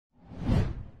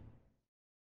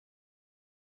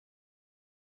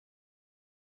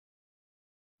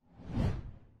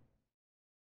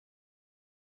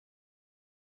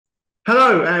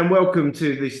Hello and welcome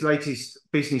to this latest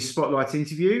Business Spotlight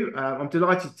interview. I'm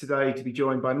delighted today to be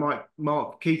joined by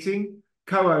Mark Keating,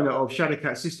 co-owner of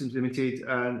Shadowcat Systems Limited,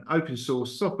 an open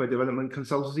source software development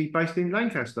consultancy based in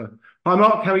Lancaster. Hi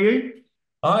Mark, how are you?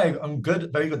 Hi, I'm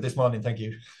good. Very good this morning. Thank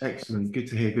you. Excellent, good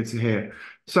to hear, good to hear.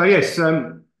 So yes,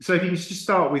 so if you can just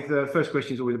start with the first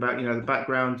question is always about the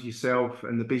background, yourself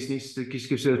and the business. It just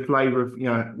gives a flavour of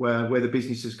where the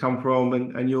business has come from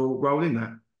and your role in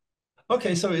that.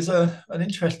 Okay, so it's an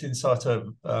interesting sort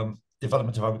of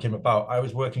development of how it came about. I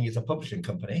was working at a publishing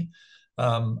company.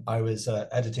 I was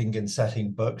editing and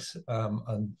setting books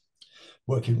and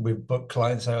working with book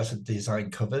clients. I also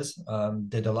designed covers,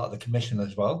 did a lot of the commission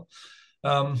as well.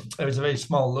 It was a very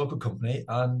small local company,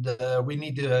 and we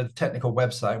needed a technical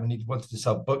website. Wanted to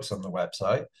sell books on the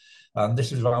website.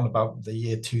 This was around about the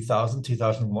year 2000,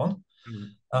 2001.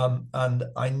 Mm. And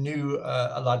I knew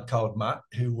a lad called Matt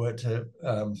who worked at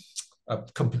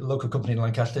local company in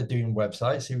Lancaster doing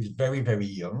websites. He was very, very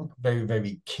young, very,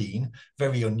 very keen,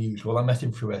 very unusual. I met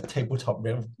him through a tabletop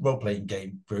role playing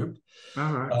game group.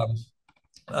 All right. Um,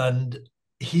 and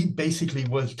he basically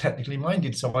was technically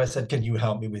minded. So I said, "Can you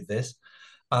help me with this?"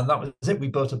 And that was it. We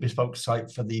built a bespoke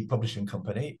site for the publishing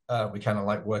company. We kind of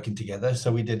like working together.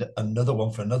 So we did another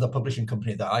one for another publishing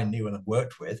company that I knew and had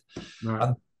worked with. Right.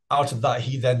 And out of that,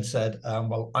 he then said,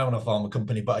 well, I want to farm a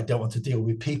company, but I don't want to deal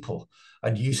with people.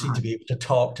 And you seem to Right. be able to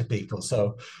talk to people.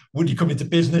 So would you come into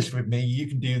business with me? You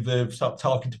can do the start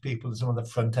talking to people and some of the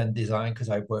front end design, because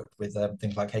I worked with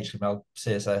things like HTML,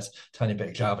 CSS, tiny bit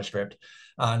of JavaScript.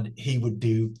 And he would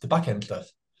do the back end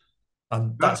stuff.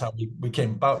 And that's Ah, how we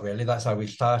came about, really. That's how we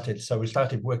started. So we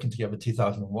started working together in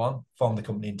 2001, formed the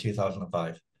company in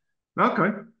 2005. okay.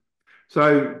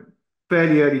 So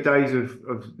fairly early days of.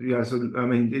 So I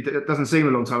mean, it doesn't seem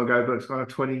a long time ago, but it's kind of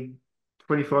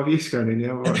 25 years ago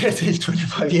now, right? It is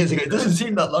 25 years ago. It doesn't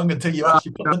seem that long until you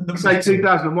actually put No, the I numbers say to it.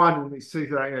 2001 and it's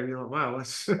 2000, you're like, wow,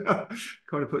 that's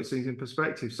kind of puts things in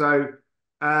perspective. So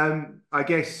I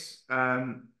guess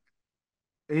an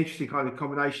interesting kind of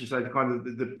combination. So the kind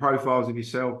of the profiles of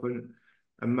yourself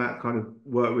and Matt kind of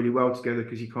work really well together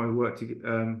because you kind of work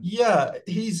together. Yeah,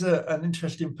 he's an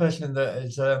interesting person in that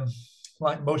is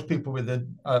like most people with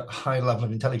a high level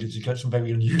of intelligence, he's got some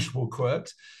very unusual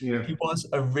quirks. Yeah. He was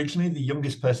originally the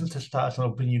youngest person to start an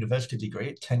open university degree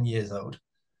at 10 years old.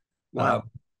 Wow. Um,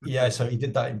 Okay. yeah, so he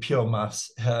did that in pure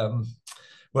maths.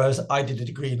 Whereas I did a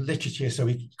degree in literature, so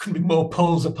we couldn't be more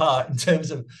poles apart in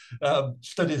terms of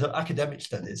studies of academic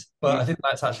studies. But Mm, I think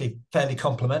that's actually fairly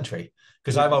complementary,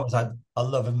 because yeah. I've always had a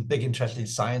love and big interest in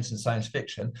science and science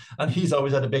fiction, and he's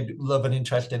always had a big love and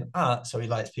interest in art. So he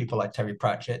likes people like Terry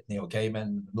Pratchett, Neil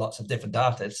Gaiman, lots of different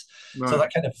artists. So Right.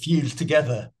 that kind of fused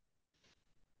together.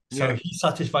 Yeah. So he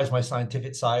satisfies my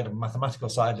scientific side and mathematical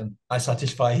side, and I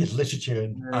satisfy his literature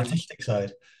and Yeah. artistic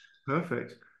side.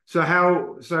 Perfect.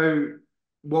 So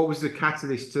what was the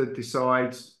catalyst to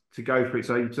decide to go for it?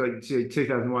 So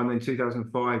 2001, then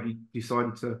 2005, you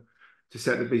decided to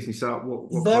set the business up.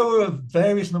 What kind There were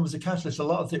various numbers of catalysts. A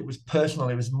lot of it was personal.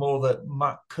 It was more that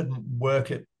Matt couldn't work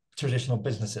at traditional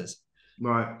businesses.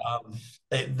 right, Um,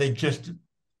 they just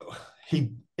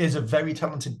he is a very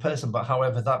talented person, but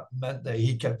however, that meant that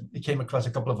he came across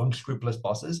a couple of unscrupulous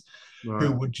bosses who right,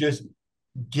 would just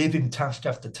give him task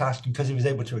after task, and because he was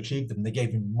able to achieve them, they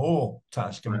gave him more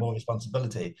task and right, more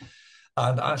responsibility.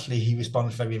 And actually, he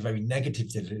responds very, very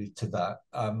negatively to that.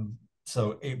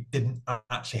 So it didn't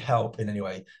actually help in any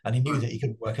way. And he knew right. that he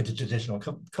couldn't work at a traditional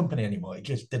company anymore. It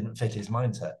just didn't fit his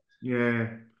mindset. Yeah.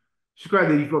 It's great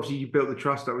that you built the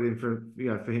trust up with him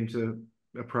for him to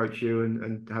approach you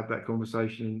and have that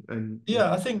conversation and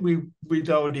Yeah, I think we'd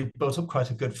already built up quite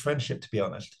a good friendship, to be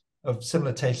honest, of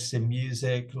similar tastes in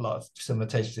music, a lot of similar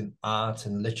tastes in art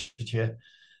and literature.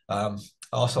 Um,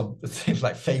 Also, things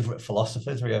like favorite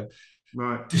philosophers. We have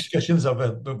right, discussions over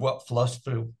what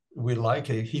philosopher we like.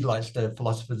 He likes the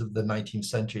philosophers of the 19th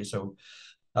century, so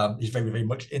he's very, very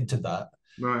much into that.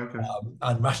 right, okay.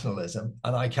 And rationalism.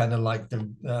 And I kind of like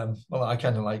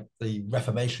the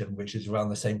Reformation, which is around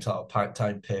the same sort of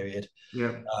time period,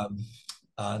 Yeah. um,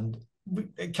 and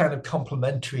a kind of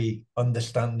complementary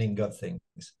understanding of things.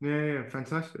 Yeah, yeah,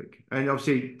 fantastic. And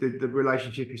obviously the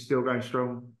relationship is still going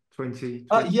strong,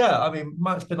 2020. Yeah, I mean,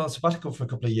 Matt's been on sabbatical for a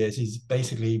couple of years. He's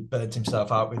basically burnt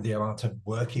himself out with the amount of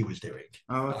work he was doing,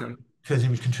 Oh, okay. because he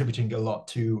was contributing a lot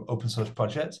to open source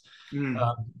projects. Mm.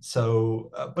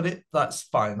 But that's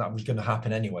fine. That was going to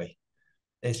happen anyway.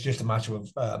 It's just a matter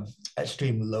of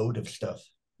extreme load of stuff.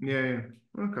 Yeah, yeah.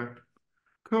 Okay.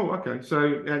 Cool. Okay. So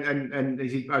and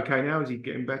is he okay now? Is he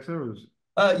getting better?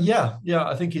 Yeah, yeah.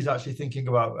 I think he's actually thinking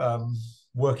about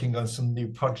working on some new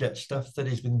project stuff that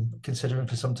he's been considering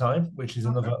for some time, which is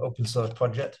another open source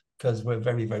project, because we're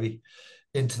very, very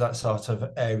into that sort of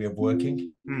area of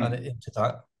working and Mm. into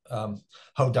that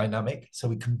whole dynamic. So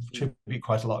we contribute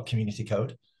quite a lot of community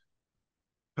code.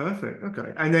 Perfect.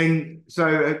 Okay. And then,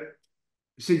 so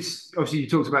since obviously you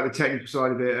talked about the technical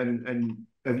side of it, and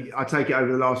I take it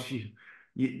over the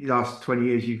last 20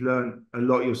 years, you've learned a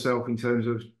lot yourself in terms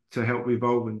of to help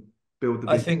evolve and build the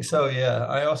I business. think so, yeah.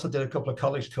 I also did a couple of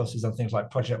college courses on things like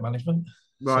project management.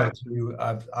 So Right. to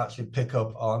actually pick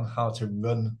up on how to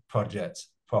run projects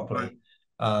Right. properly,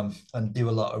 and do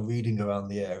a lot of reading around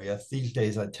the area. These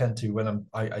days, I tend to, when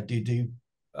I do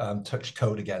touch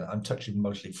code again, I'm touching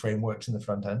mostly frameworks in the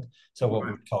front end. So what we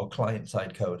Right. would call client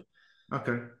side code.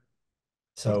 Okay.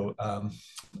 So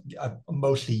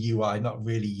mostly UI, not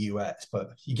really UX,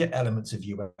 but you get elements of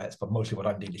UX. But mostly what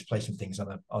I'm doing is placing things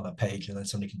on a page, and then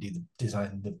somebody can do the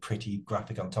design, the pretty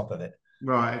graphic on top of it.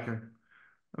 Right. Okay.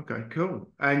 Okay.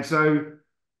 Cool. And so,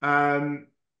 um,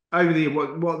 over the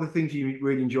what are the things you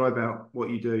really enjoy about what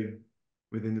you do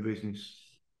within the business?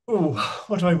 Oh,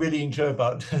 what do I really enjoy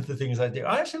about the things I do?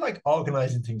 I actually like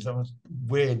organizing things. I'm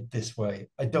weird this way.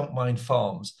 I don't mind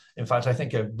farms. In fact, I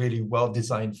think a really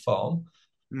well-designed farm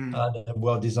Mm. and a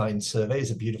well-designed survey is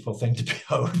a beautiful thing to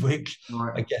behold, which I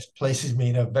Right. guess places me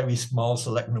in a very small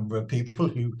select number of people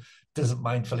who doesn't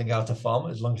mind filling out a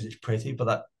form as long as it's pretty. But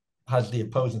that has the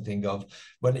opposing thing of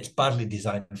when it's badly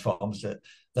designed forms that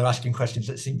they're asking questions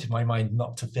that seem to my mind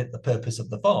not to fit the purpose of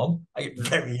the form. I get Yeah.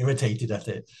 very irritated at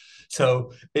it.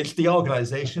 So it's the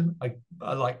organization.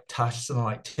 I like tasks and I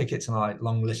like tickets and I like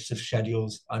long lists of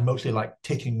schedules. I mostly like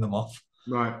ticking them off.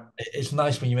 Right. It's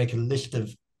nice when you make a list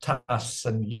of tasks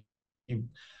and you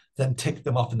then tick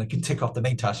them off and they can tick off the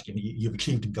main task and you've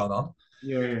achieved and gone on.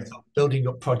 Yeah. Yeah. So building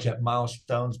up project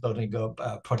milestones, building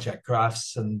up project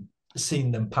graphs and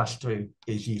seeing them pass through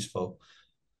is useful.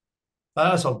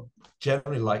 I also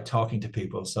generally like talking to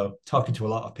people. So talking to a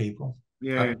lot of people,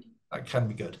 Yeah. that, that can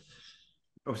be good.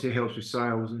 Obviously it helps with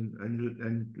sales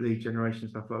and lead generation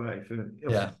stuff like that. For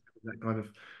obviously Yeah. that kind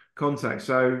of contact.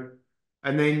 So,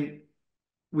 and then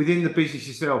within the business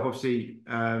yourself, obviously,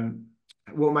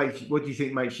 what do you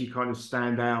think makes you kind of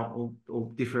stand out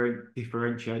or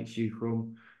differentiates you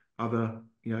from other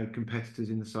competitors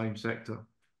in the same sector?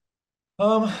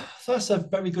 That's a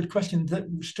very good question.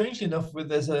 Strangely enough,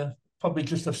 there's a probably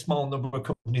just a small number of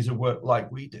companies who work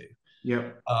like we do,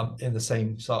 Yeah. in the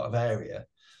same sort of area.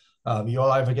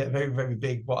 You'll either get very, very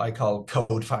big, what I call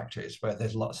code factories, where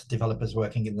there's lots of developers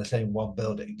working in the same one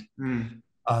building. Mm.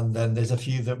 And then there's a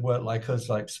few that work like us,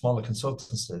 like smaller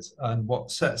consultancies. And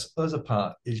what sets us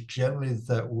apart is generally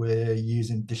that we're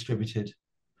using distributed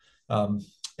um,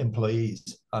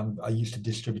 employees. I used to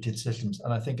distributed systems,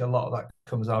 and I think a lot of that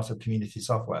comes out of community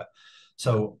software.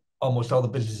 So almost all the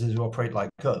businesses who operate like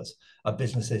us are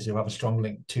businesses who have a strong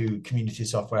link to community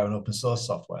software and open source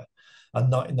software, and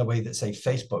not in the way that say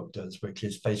Facebook does, which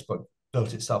is Facebook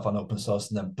built itself on open source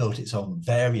and then built its own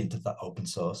variant of that open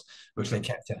source, which Okay. they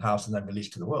kept in house and then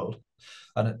released to the world.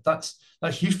 And that's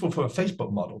useful for a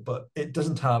Facebook model, but it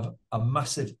doesn't have a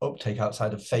massive uptake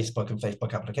outside of Facebook and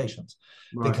Facebook applications,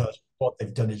 Right. because what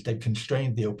they've done is they've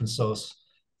constrained the open source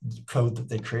code that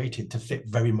they created to fit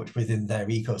very much within their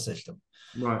ecosystem.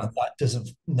 Right. And that doesn't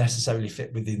necessarily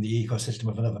fit within the ecosystem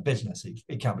of another business.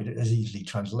 It can't be as easily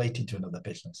translated to another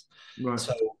business. Right.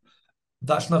 So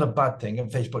that's not a bad thing.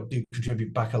 And Facebook do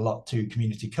contribute back a lot to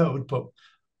community code, but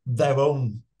their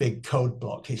own big code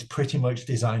block is pretty much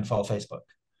designed for Facebook.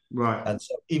 Right. And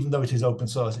so even though it is open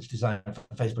source, it's designed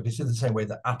for Facebook. It's in the same way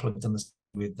that Apple have done this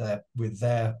with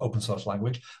their open source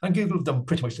language, and Google have done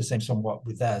pretty much the same somewhat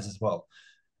with theirs as well.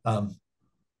 Um,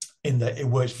 in that it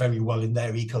works very well in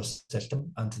their ecosystem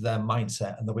and to their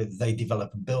mindset and the way that they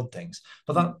develop and build things.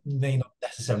 But that may not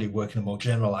necessarily work in a more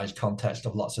generalized context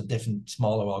of lots of different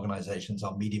smaller organizations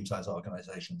or medium-sized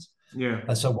organizations. Yeah.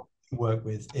 And so what we work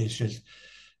with is just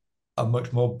a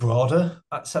much more broader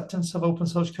acceptance of open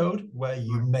source code, where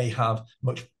you Right. may have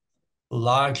much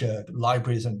larger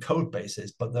libraries and code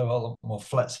bases, but they're all more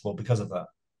flexible because of that.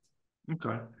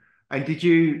 Okay. And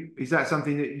is that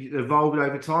something that evolved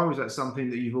over time? Or is that something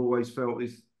that you've always felt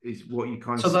is what you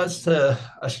kind of So that's a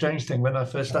strange thing. When I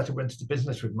first started went into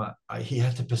business with Matt, he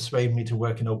had to persuade me to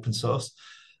work in open source.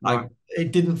 right?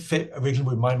 It didn't fit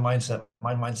originally with my mindset.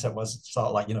 My mindset was sort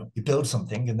of like, you build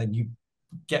something and then you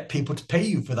get people to pay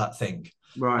you for that thing.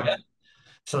 Right. Yeah.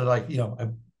 So like,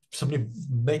 somebody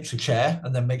makes a chair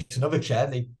and then makes another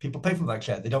chair. People pay for that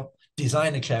chair. They don't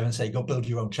design a chair and say, go build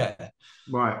your own chair.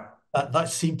 Right. That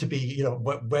seemed to be,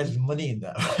 where's the money in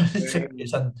there? Yeah.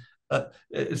 It's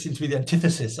it seems to be the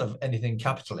antithesis of anything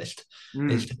capitalist.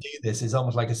 Is Mm. to do this is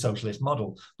almost like a socialist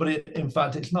model, but in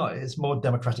fact it's not. It's more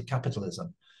democratic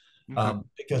capitalism, Okay.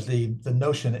 because the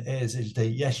notion is that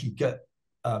yes, you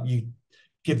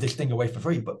give this thing away for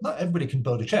free, but not everybody can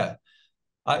build a chair.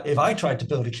 If I tried to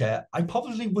build a chair, I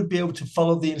probably would be able to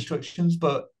follow the instructions,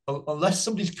 but unless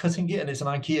somebody's cutting it and it's an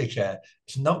IKEA chair,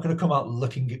 it's not going to come out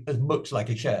looking as much like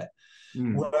a chair.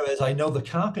 Mm. Whereas I know the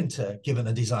carpenter, given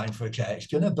a design for a chair, is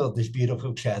going to build this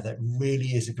beautiful chair that really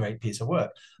is a great piece of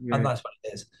work. And Yeah. that's what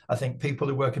it is. I think people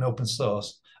who work in open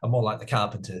source are more like the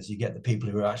carpenters. You get the people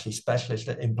who are actually specialists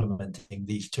at implementing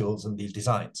these tools and these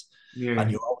designs. And Yeah.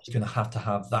 you're always going to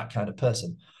have that kind of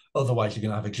person. Otherwise, you're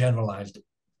going to have a generalized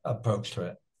approach to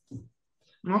it.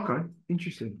 Okay.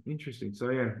 Interesting. Interesting. So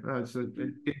yeah, that's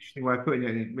an interesting way of putting it.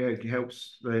 And it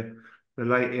helps the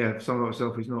late, yeah, someone like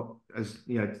yourself who's not as,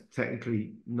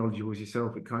 technically knowledgeable as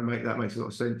yourself. It kind of makes a lot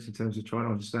of sense in terms of trying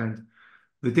to understand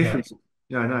the Yeah. difference.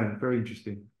 Yeah, no, very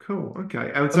interesting. Cool.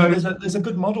 Okay. And I mean, so there's a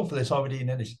good model for this already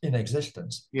in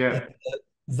existence. yeah,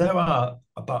 There are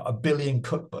about 1 billion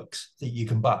cookbooks that you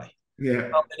can buy. yeah,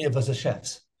 How many of us are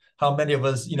chefs? How many of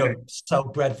us, yeah, sell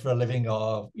bread for a living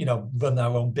or, run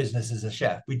our own business as a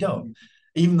chef? We don't. mm,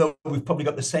 Even though we've probably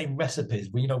got the same recipes,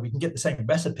 we can get the same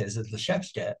recipes as the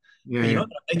chefs get, yeah, but you're yeah. not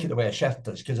going to make it the way a chef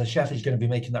does because a chef is going to be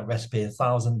making that recipe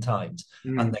 1,000 times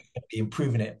and Mm, they're going to be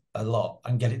improving it a lot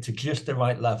and get it to just the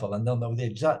right level. And they'll know the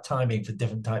exact timing for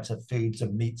different types of foods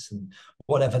and meats and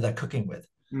whatever they're cooking with.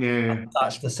 And yeah,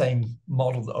 that's the same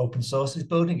model that open source is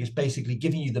building. It's basically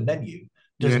giving you the menu,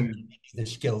 yeah. doesn't give you the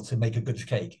skill to make a good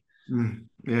cake. Yeah,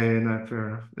 yeah, no, fair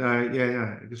enough. Yeah,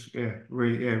 yeah, just yeah,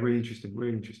 really interesting,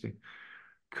 really interesting.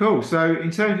 Cool. So,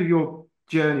 in terms of your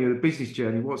journey, or the business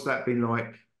journey, what's that been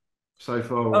like so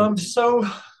far? So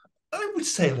I would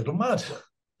say a little mad,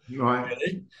 Right.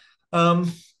 really.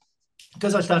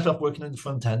 Because I started off working in the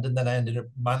front end and then I ended up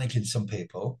managing some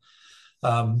people,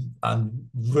 and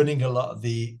running a lot of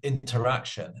the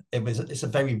interaction. It's a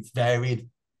very varied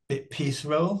bit piece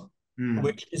role, Mm,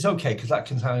 which is okay because that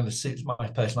can kind of suits my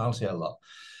personality a lot.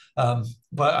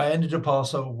 But I ended up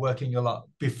also working a lot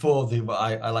before the what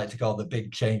I like to call the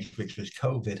big change, which was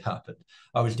COVID happened.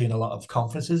 I was doing a lot of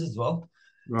conferences as well.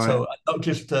 right. So not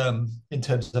just in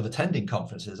terms of attending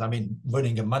conferences, I mean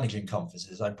running and managing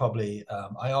conferences. I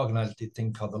organised a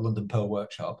thing called the London Pearl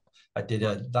Workshop. I did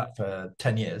Right. that for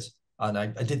 10 years, and I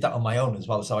did that on my own as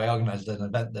well. So I organised an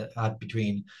event that had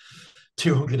between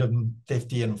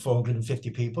 250 and 450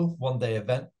 people, 1 day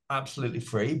event, absolutely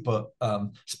free, but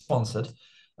sponsored.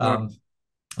 Right. Um,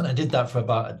 and I did that for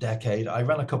about a decade. I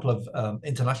ran a couple of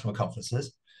international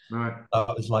conferences. Right.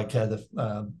 That was like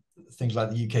the things like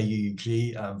the UK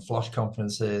UUG, Flosh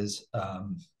conferences,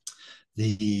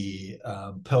 the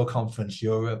Pearl Conference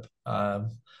Europe,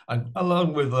 and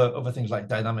along with other things like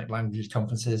dynamic languages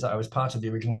conferences. I was part of the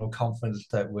original conference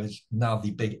that was now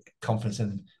the big conference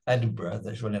in Edinburgh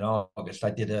that's running in August.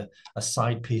 I did a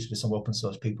side piece with some open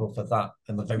source people for that,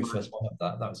 and the very Right. first one of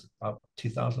that. That was about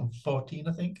 2014,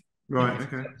 I think, maybe Right.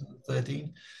 Okay.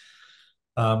 2013.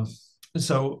 Um,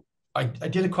 so I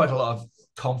did quite a lot of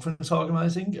conference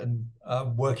organizing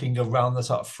and working around the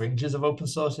sort of fringes of open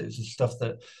source. It was the stuff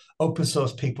that open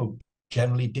source people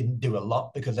generally didn't do a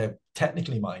lot because they're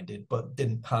technically minded, but Mm,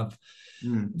 didn't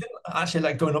actually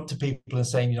like going up to people and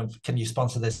saying, can you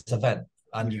sponsor this event?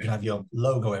 And you can yeah. have your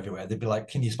logo everywhere. They'd be like,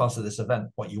 can you sponsor this event?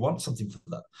 What, you want something for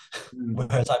that? Mm,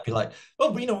 Whereas I'd be like,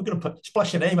 oh, but we're going to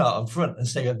splash your name out on front and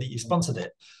say that you sponsored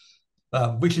it,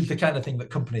 which is the kind of thing that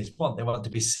companies want. They want to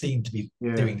be seen to be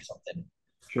yeah. doing something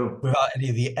Sure. without any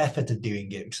of the effort of doing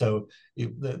it. So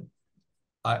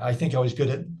I think I was good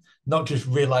at not just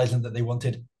realizing that they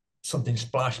wanted something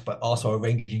splashed, but also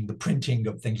arranging the printing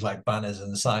of things like banners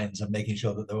and signs and making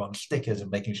sure that they're on stickers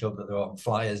and making sure that they're on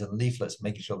flyers and leaflets,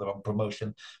 making sure they're on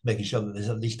promotion, making sure that there's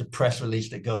at least a press release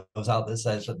that goes out that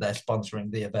says that they're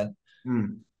sponsoring the event.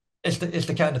 Mm, It's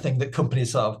the kind of thing that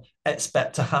companies sort of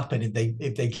expect to happen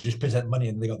if they just present money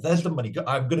and they go, there's the money,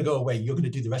 I'm going to go away, you're going to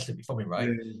do the rest of it for me, right?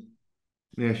 yeah.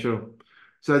 Yeah. Sure.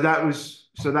 So that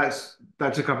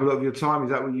took up a lot of your time. Is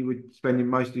that what you were spending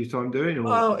most of your time doing, or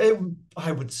Well,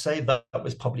 I would say that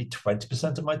was probably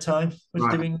 20% of my time was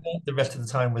right? doing that. The rest of the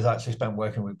time was actually spent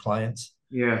working with clients.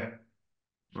 Yeah.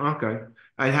 Okay.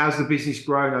 And how's the business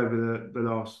grown over the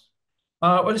last?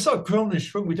 Well, it's sort of grown and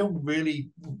shrunk. We don't really,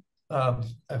 um,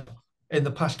 in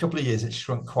the past couple of years, it's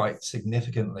shrunk quite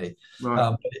significantly.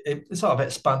 Right. But it sort of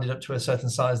expanded up to a certain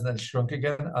size and then shrunk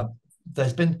again.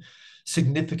 There's been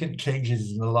significant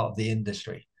changes in a lot of the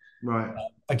industry. Right.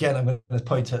 Again, I'm going to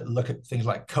point to look at things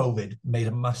like COVID made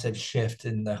a massive shift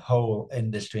in the whole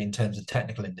industry in terms of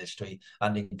technical industry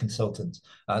and in consultants.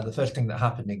 The first thing that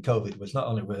happened in COVID was not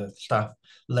only were staff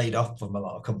laid off from a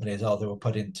lot of companies or they were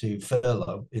put into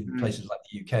furlough in Mm. places like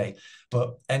the UK,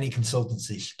 but any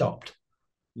consultancy stopped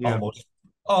Yeah.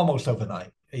 almost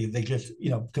overnight. They just,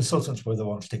 consultants were the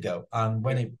ones to go. And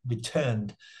when Yeah. it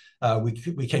returned,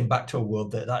 we came back to a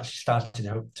world that actually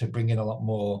started to bring in a lot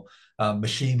more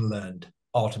machine learned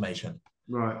automation.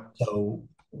 Right. So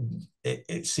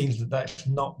it seems that that's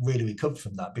not really recovered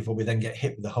from that before we then get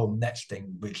hit with the whole next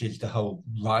thing, which is the whole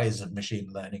rise of machine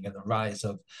learning and the rise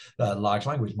of large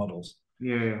language models.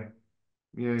 Yeah. Yeah.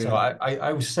 Yeah. So Yeah.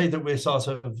 I would say that we're sort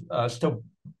of still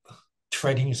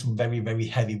treading some very, very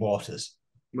heavy waters,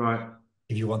 Right.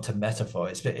 if you want a metaphor.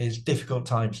 It's difficult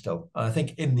time still. And I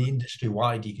think in the industry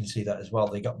wide, you can see that as well.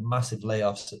 They got massive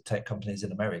layoffs at tech companies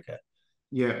in America.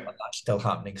 Yeah. And that's still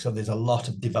happening. So there's a lot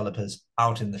of developers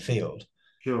out in the field.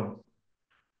 Sure.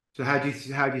 So how do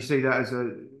you see that as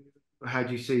a how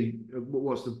do you see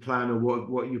what's the plan or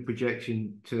what your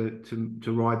projection to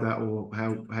ride that or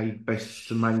how you best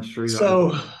to manage through that?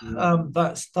 So Yeah.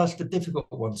 that's the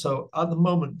difficult one. So at the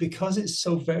moment, because it's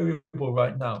so variable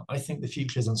right now, I think the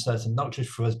future is uncertain, not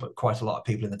just for us, but quite a lot of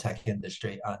people in the tech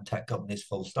industry and tech companies,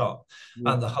 full stop,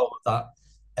 Yeah. and the whole of that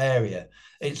area.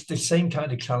 It's the same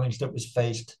kind of challenge that was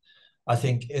faced, I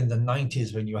think, in the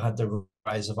 90s when you had the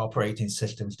rise of operating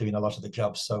systems doing a lot of the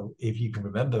jobs. So if you can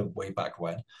remember way back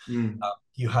when, Mm.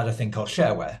 you had a thing called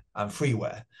shareware and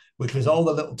freeware, which was all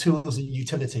the little tools and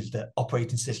utilities that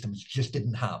operating systems just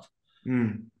didn't have.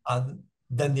 Mm. And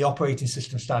then the operating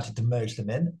system started to merge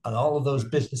them in, and all of those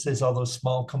businesses, all those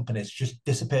small companies just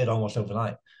disappeared almost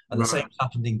overnight. And the same Right.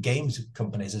 happened in games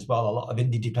companies as well. A lot of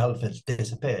indie developers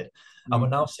disappeared. And we're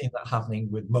Mm. now seeing that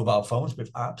happening with mobile phones,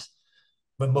 with apps.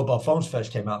 When mobile phones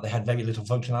first came out, they had very little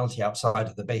functionality outside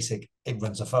of the basic, it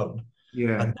runs a phone. And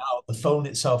Yeah. now the phone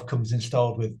itself comes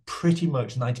installed with pretty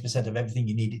much 90% of everything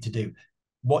you need it to do.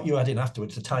 What you add in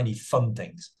afterwards are tiny fun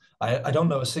things. I don't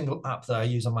know a single app that I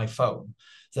use on my phone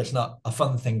that's not a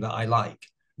fun thing that I like,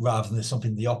 rather than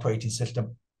something the operating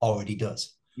system already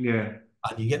does. Yeah.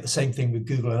 And you get the same thing with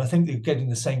Google. And I think they're getting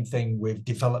the same thing with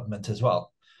development as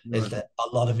well, is Right. that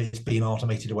a lot of it's being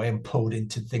automated away and pulled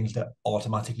into things that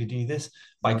automatically do this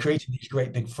by Right. creating these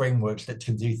great big frameworks that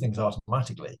can do things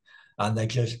automatically. And they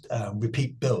just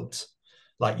repeat builds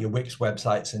like your Wix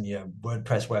websites and your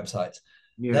WordPress websites.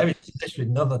 There Yeah. is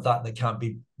literally none of that that can't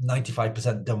be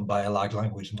 95% done by a large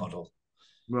language model,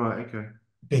 Right. Okay.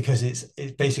 because it's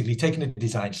basically taking a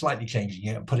design, slightly changing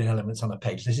it, and putting elements on a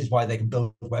page. This is why they can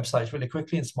build websites really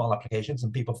quickly in small applications,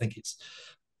 and people think it's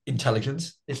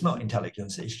intelligence. It's not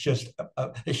intelligence. It's just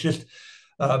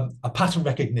a pattern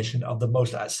recognition of the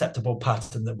most acceptable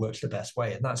pattern that works the best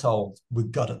way, and that's all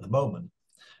we've got at the moment.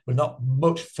 We're not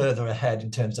much further ahead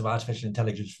in terms of artificial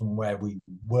intelligence from where we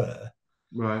were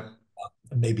Right.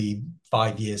 maybe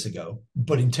 5 years ago.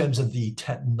 But in terms of the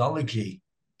technology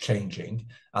changing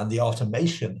and the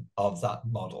automation of that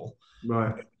model,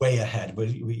 Right. way ahead.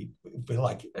 We're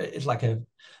like, it's like a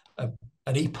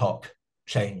an epoch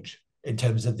change in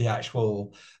terms of the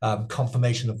actual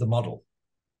confirmation of the model.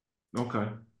 Okay.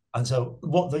 And so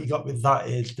what that you got with that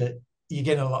is that you're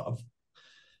getting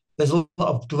there's a lot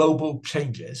of global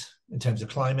changes in terms of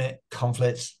climate,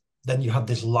 conflicts. Then you have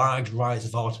this large rise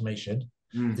of automation,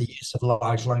 the Mm. use of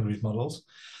large language models,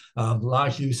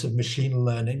 large use of machine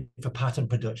learning for pattern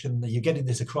production. You're getting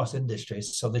this across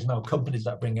industries. So there's now companies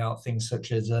that bring out things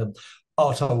such as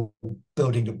auto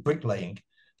building and bricklaying.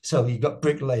 So you've got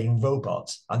bricklaying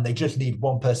robots, and they just need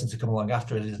one person to come along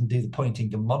after it and do the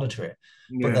pointing and monitor it.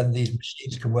 But Yeah. then these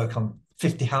machines can work on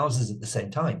 50 houses at the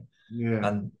same time, Yeah.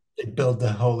 and they build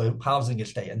the whole housing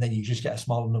estate, and then you just get a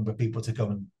smaller number of people to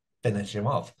come and finish them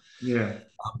off. Yeah.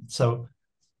 So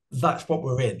that's what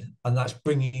we're in, and that's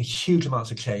bringing huge amounts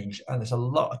of change, and there's a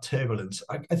lot of turbulence.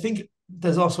 I think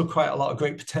there's also quite a lot of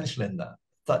great potential in that.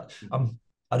 That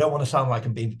I don't want to sound like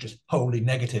I'm being just wholly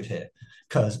negative here,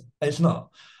 because it's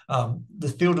not.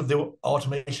 The field of the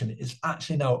automation is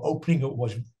actually now opening up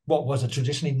what was a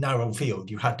traditionally narrow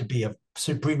field. You had to be a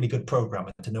supremely good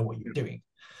programmer to know what you were doing.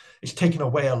 It's taken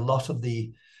away a lot of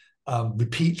the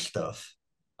repeat stuff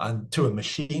and to a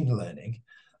machine learning,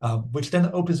 which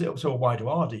then opens it up to a wider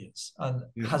audience and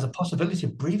Yeah. has a possibility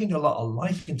of breathing a lot of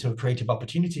life into a creative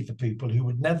opportunity for people who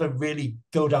would never really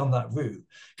go down that route,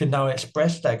 can now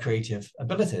express their creative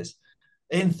abilities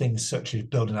in things such as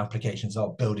building applications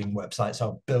or building websites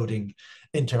or building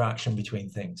interaction between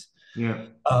things. Yeah.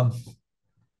 Um,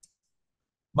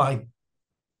 my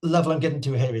level I'm getting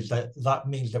to here is that that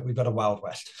means that we've got a Wild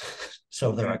West.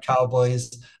 So there Yeah. are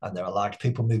cowboys and there are large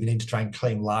people moving in to try and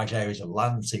claim large areas of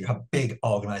land. So you have big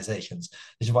organizations.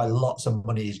 This is why lots of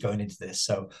money is going into this.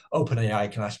 So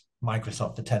OpenAI can ask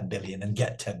Microsoft for 10 billion and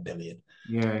get 10 billion.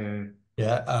 Yeah. Yeah.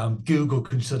 Yeah, Google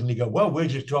can suddenly go, well, we're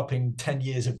just dropping 10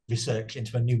 years of research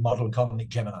into a new model called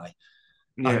Gemini.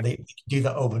 Yeah. And they do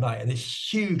that overnight. And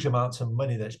there's huge amounts of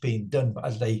money that's being done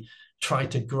as they try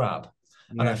to grab.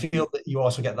 And I Yeah. feel that you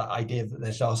also get that idea that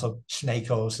there's also snake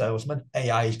oil salesman.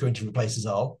 AI is going to replace us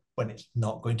all when it's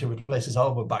not going to replace us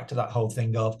all. We're back to that whole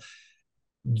thing of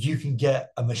you can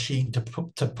get a machine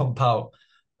to pump out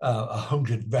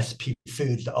 100 recipe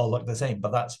foods that all look the same,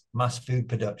 but that's mass food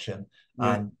production,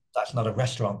 Yeah. and that's not a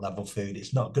restaurant level food.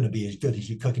 It's not going to be as good as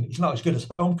you cooking. It's not as good as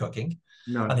home cooking,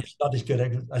 and No. it's not as good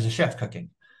as a chef cooking,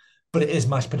 but it is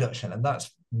mass production, and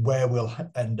that's where we'll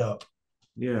end up.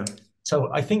 Yeah. So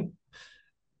I think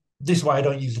this is why I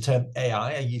don't use the term AI.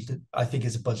 I think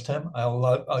it's a buzz term.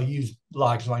 I'll use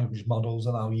large language models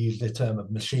and I'll use the term of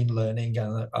machine learning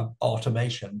and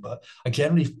automation, but I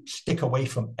generally stick away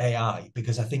from AI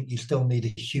because I think you still need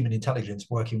a human intelligence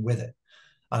working with it.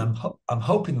 And I'm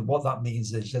hoping that what that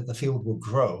means is that the field will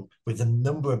grow with the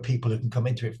number of people who can come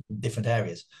into it from different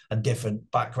areas and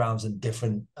different backgrounds and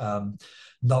different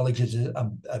knowledges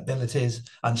and abilities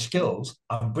and skills,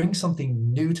 and bring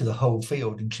something new to the whole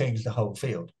field and change the whole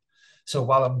field. So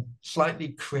while I'm slightly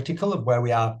critical of where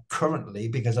we are currently,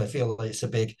 because I feel there's a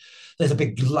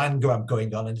big land grab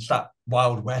going on, and it's that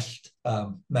Wild West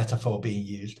metaphor being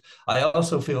used. I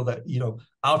also feel that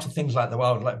out of things like the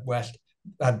Wild West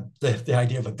and the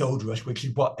idea of a gold rush, which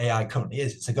is what AI currently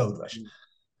is, it's a gold rush.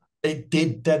 It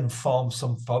did then form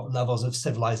some levels of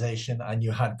civilization, and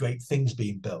you had great things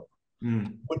being built.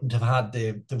 Wouldn't have had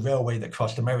the railway that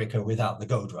crossed America without the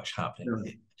gold rush happening.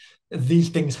 No. These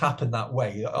things happen that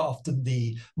way. Often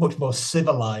the much more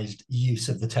civilized use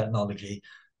of the technology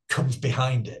comes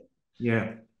behind it.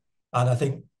 Yeah. And I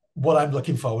think what I'm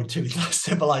looking forward to is that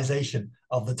civilization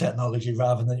of the technology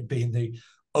rather than it being the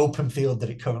open field that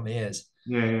it currently is.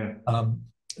 Yeah. Yeah.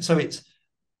 So it's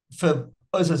for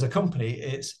us as a company,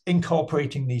 it's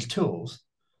incorporating these tools,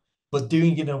 but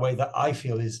doing it in a way that I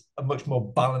feel is a much more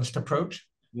balanced approach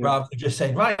Yeah. rather than just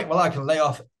saying, right, well, I can lay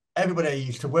off everybody who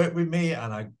used to work with me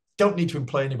and I don't need to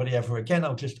employ anybody ever again.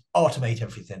 I'll just automate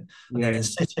everything and Yeah. then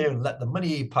sit here and let the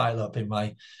money pile up in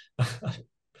my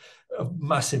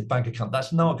massive bank account.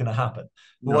 That's not going to happen.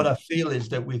 But what No. I feel is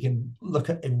that we can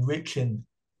look at enriching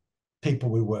people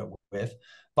we work with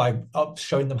by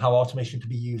showing them how automation can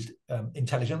be used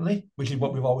intelligently, which is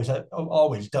what we've always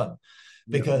done,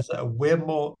 Yeah. because we're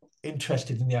more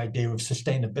interested in the idea of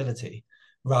sustainability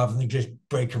rather than just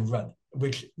break and run.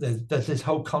 Which there's this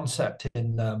whole concept in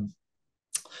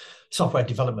software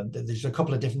development. There's a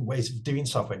couple of different ways of doing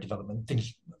software development.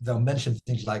 They'll mention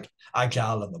things like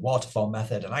agile and the waterfall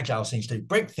method, and agile seems to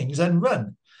break things and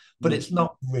run, but it's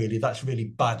not really. That's really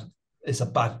bad. It's a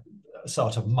bad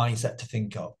sort of mindset to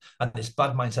think of, and it's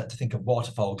bad mindset to think of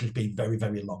waterfall just being very,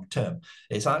 very long term.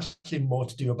 It's actually more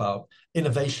to do about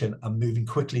innovation and moving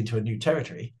quickly into a new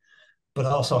territory, but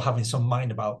also having some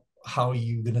mind about how are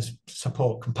you going to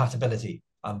support compatibility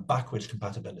and backwards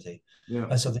compatibility. Yeah.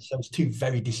 And so there's those two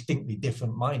very distinctly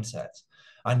different mindsets,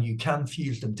 and you can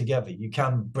fuse them together. You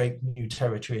can break new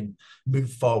territory and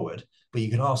move forward, but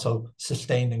you can also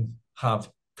sustain and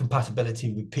have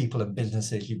compatibility with people and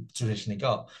businesses you've traditionally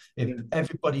got. If Yeah.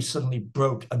 everybody suddenly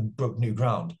broke new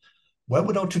ground, where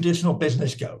would our traditional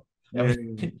business go? I Yeah.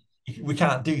 mean, we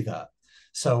can't do that.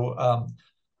 So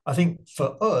I think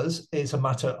for us, it's a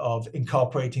matter of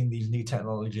incorporating these new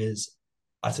technologies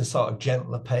at a sort of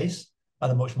gentler pace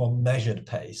and a much more measured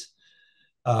pace,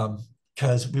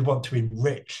 because we want to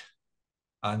enrich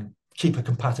and keep a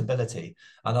compatibility,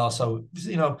 and also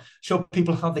show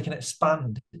people how they can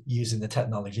expand using the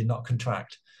technology, not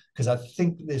contract. Because I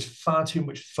think there's far too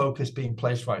much focus being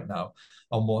placed right now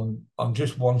on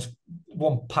just one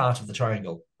part of the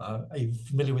triangle. Are you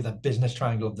familiar with the business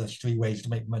triangle of there's three ways to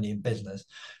make money in business,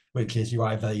 which is you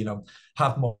either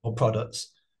have more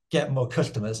products, get more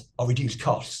customers, or reduce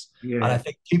costs. And I Yeah.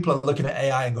 think people are looking at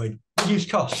AI and going, reduce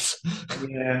costs.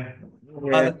 Yeah.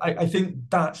 Yeah. And I think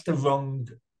that's the wrong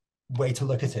way to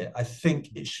look at it. I think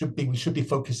we should be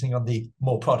focusing on the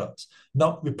more products,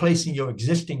 not replacing your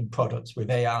existing products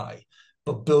with AI,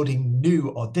 but building new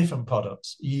or different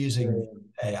products using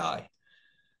AI.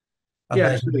 And Yeah.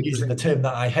 there's Absolutely. using the term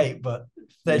that I hate, but Yeah.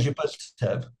 there's your buzz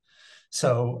term.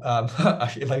 So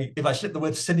if I slip the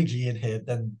word synergy in here,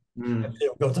 then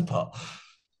it'll go to pot.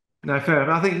 No, fair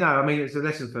enough. I think no. I mean, it's a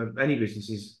lesson for any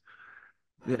businesses.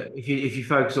 That if you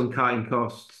focus on cutting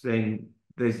costs, then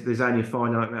there's only a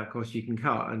finite amount of costs you can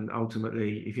cut, and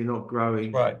ultimately, if you're not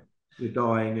growing, Right. you're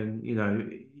dying, and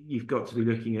you've got to be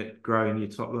looking at growing your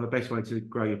top line. The best way to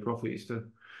grow your profit is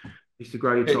to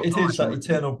grow your top It is that line.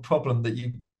 eternal problem that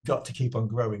you've got to keep on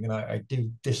growing, and I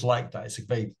do dislike that.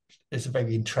 It's a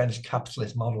very entrenched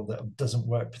capitalist model that doesn't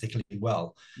work particularly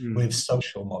well with Mm,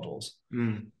 social models.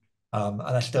 mm, And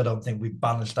I still don't think we've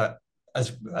balanced that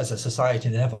as a society,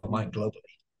 never mind mm.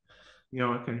 globally. Yeah,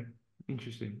 okay.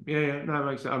 Interesting. Yeah, yeah, no, it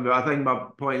makes sense. I think my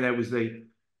point there was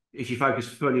if you focus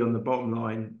fully on the bottom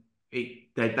line,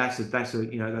 that's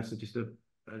just a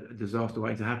disaster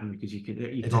waiting to happen because you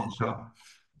It can't is, yeah. cut.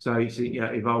 So it's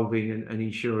evolving and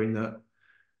ensuring that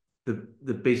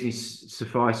the business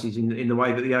suffices in the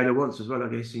way that the owner wants as well, I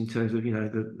guess, in terms of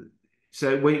the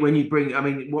so when you bring, I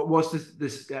mean, what's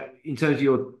this in terms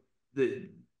of the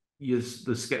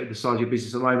the size of your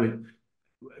business at the moment,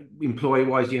 employee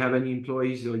wise, do you have any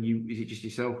employees, or is it just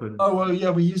yourself? And Oh well, yeah,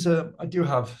 we use I do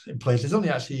have employees. There's only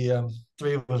actually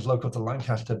three of us local to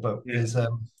Lancaster, but yeah, there's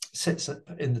sits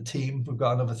in the team. We've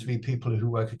got another three people who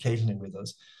work occasionally with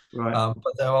us, right,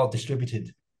 but they're all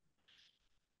distributed.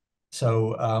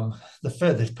 So the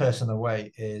furthest person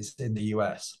away is in the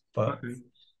US, but okay,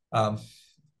 um,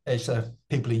 it's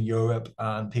people in Europe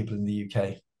and people in the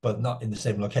UK, but not in the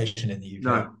same location in the UK.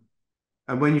 no.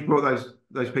 And when you've brought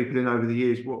those people in over the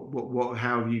years,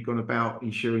 how have you gone about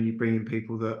ensuring you bring in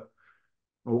people or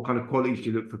what kind of qualities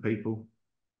do you look for people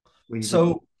when you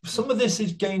bring? So some of this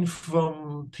is gained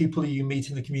from people you meet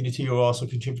in the community who are also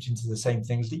contributing to the same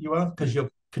things that you are, because you're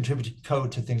contributing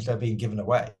code to things that are being given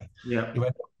away. Yeah, You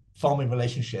end up forming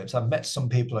relationships. I've met some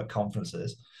people at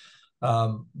conferences,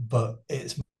 but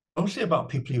it's mostly about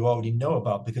people you already know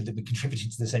about because they've been contributing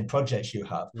to the same projects you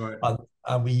have. right,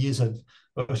 And we use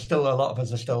but still a lot of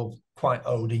us are still quite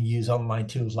old and use online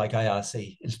tools like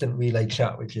IRC, Instant Relay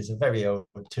Chat, which is a very old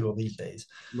tool these days.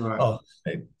 right, Oh,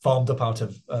 it formed up out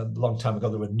of a long time ago.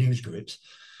 There were news groups.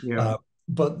 yeah, Uh,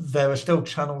 but there are still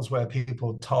channels where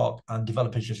people talk and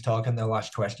developers just talk and they'll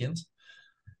ask questions.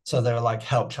 So there are like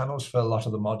help channels for a lot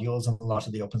of the modules and a lot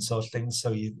of the open source things.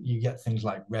 So you get things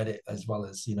like Reddit as well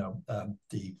as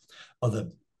the other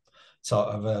sort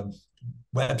of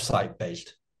website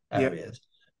based yeah, areas.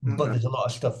 But okay, there's a lot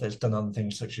of stuff that's done on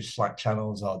things such as Slack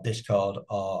channels or Discord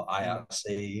or yeah.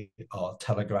 IRC or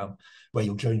Telegram, where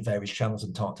you'll join various channels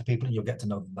and talk to people and you'll get to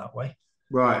know them that way.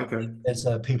 Right, okay, There's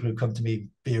people who come to me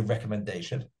via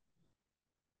recommendation.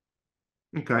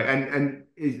 okay,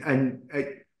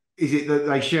 is it that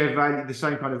they share the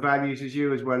same kind of values as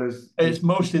you, as well as It's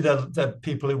mostly the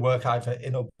people who work either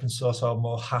in open source or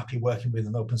more happy working with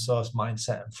an open source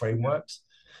mindset and yeah, frameworks.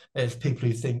 It's people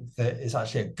who think that it's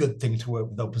actually a good thing to work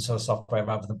with open source software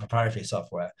rather than proprietary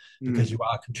software because mm, you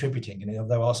are contributing and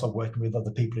they're also working with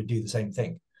other people who do the same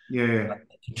thing yeah, yeah, and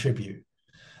contribute.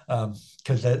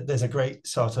 Because there's a great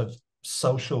sort of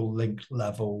social link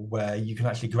level where you can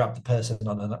actually grab the person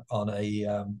on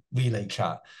a relay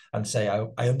chat and say,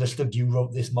 I understood you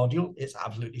wrote this module. It's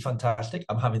absolutely fantastic.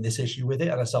 I'm having this issue with it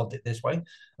and I solved it this way.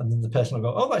 And then the person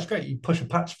will go, oh, that's great. You push a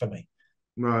patch for me.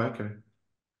 right, okay,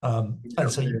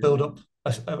 And so you build up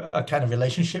a kind of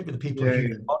relationship with the people yeah,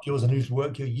 whose yeah, modules and whose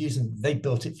work you're using. They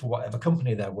built it for whatever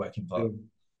company they're working yeah, for.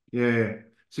 yeah, yeah.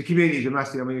 So communities are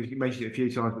massive. I mean, you mentioned it a few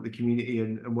times, but the community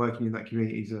and working in that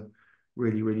community is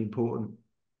really, really important.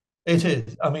 It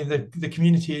is. I mean, the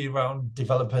community around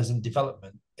developers and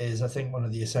development is, I think, one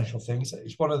of the essential things.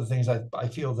 It's one of the things I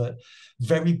feel that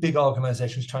very big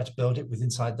organizations try to build it with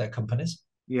inside their companies.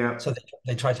 Yeah, So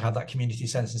they try to have that community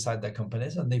sense inside their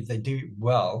companies, and if they do it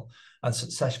well and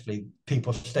successfully,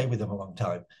 people stay with them a long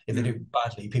time. If they do mm, it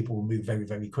badly, people will move very,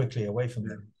 very quickly away from yeah,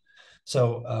 them.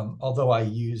 So although I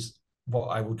use what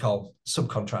I would call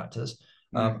subcontractors,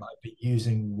 mm, I've been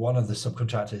using one of the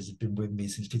subcontractors who's been with me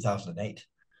since 2008.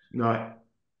 right,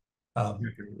 Um,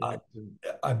 okay, I, right,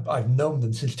 I've known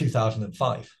them since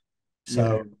 2005. yeah,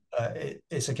 So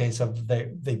it's a case of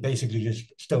they basically just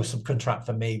still subcontract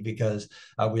for me because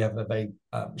we have a very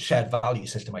shared value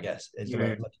system, I guess, is the way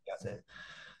yeah, of looking at it.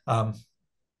 Um,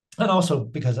 and also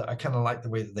because I kind of like the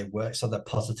way that they work, so they're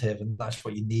positive, and that's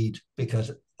what you need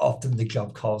because often the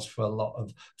job calls for a lot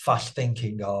of fast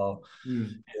thinking or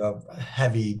mm,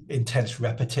 heavy, intense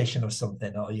repetition of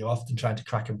something, or you're often trying to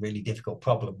crack a really difficult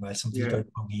problem where something's yeah, going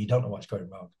wrong and you don't know what's going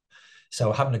wrong.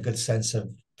 So having a good sense of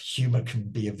humor can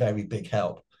be a very big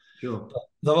help. sure, But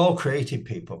they're all creative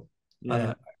people. And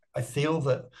yeah, I feel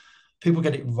that people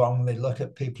get it wrong. They look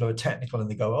at people who are technical and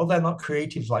they go, oh, they're not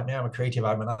creatives like me. I'm a creative,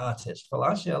 I'm an artist. Well,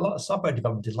 actually, a lot of software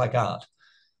development is like art.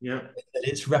 yeah,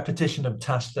 It's repetition of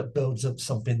tasks that builds up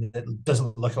something that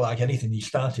doesn't look like anything you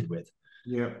started with.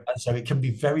 yeah, And so it can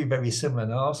be very, very similar.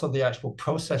 And also the actual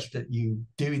process that you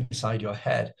do inside your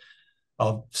head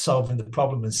of solving the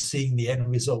problem and seeing the end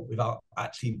result without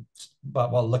actually,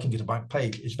 but while looking at a blank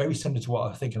page, is very similar to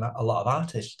what I think a lot of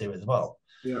artists do as well.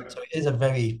 Yeah. So it is a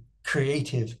very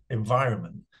creative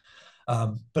environment,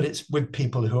 but it's with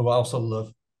people who also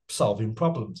love solving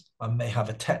problems and may have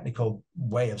a technical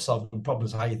way of solving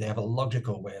problems, i.e. they have a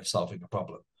logical way of solving a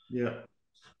problem. Yeah.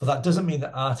 But that doesn't mean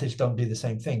that artists don't do the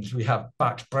same things. We have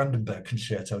Bach's Brandenburg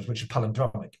concertos, which are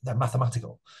palindromic, they're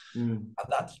mathematical, Mm. and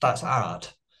that's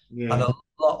art. And Yeah.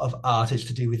 a lot of art is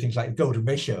to do with things like golden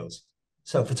ratios.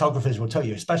 So photographers will tell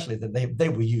you, especially that they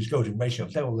will use golden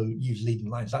ratios, they will use leading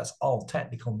lines. That's all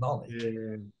technical knowledge.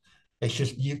 Yeah. It's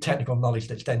just technical knowledge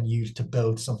that's then used to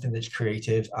build something that's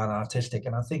creative and artistic.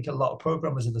 And I think a lot of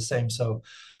programmers are the same. So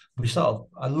we sort of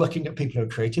are looking at people who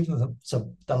are creative. So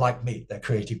they're like me, they're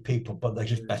creative people, but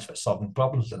they're just better at solving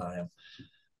problems than I am.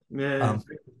 Yeah. Um,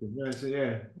 Yeah. So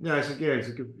yeah. No, it's a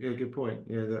good, yeah, good point.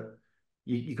 Yeah, that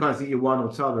you kind of think you're one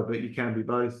or t'other, but you can be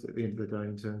both at the end of the day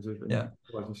in terms of yeah.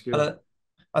 and And skills.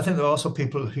 I think there are also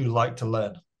people who like to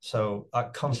learn. So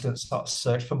that constant sort of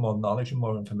search for more knowledge and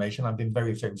more information. I've been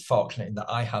very, very fortunate in that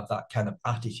I have that kind of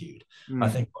attitude. I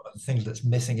Mm. think one of the things that's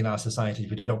missing in our society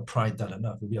is we don't pride that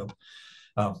enough.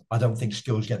 I don't think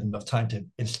schools get enough time to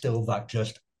instill that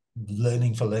just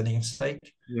learning for learning's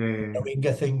sake. Yeah. Knowing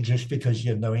a thing just because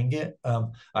you're knowing it.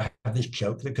 I have this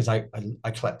joke because I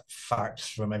collect facts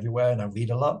from everywhere and I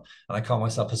read a lot, and I call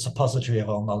myself a suppository of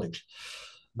all knowledge.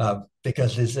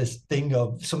 Because there's this thing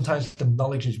of sometimes the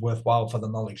knowledge is worthwhile for the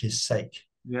knowledge's sake.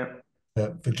 Yeah.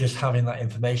 But just having that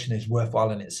information is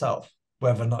worthwhile in itself,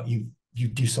 whether or not you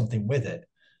do something with it,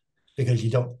 because you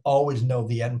don't always know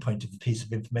the end point of the piece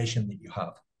of information that you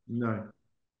have. No.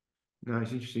 No,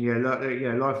 it's interesting. Yeah.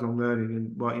 Yeah. Lifelong learning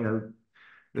and what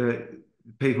the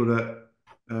people that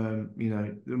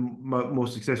the more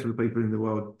successful people in the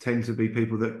world tend to be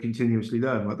people that continuously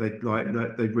learn.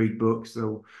 They read books.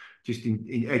 They'll just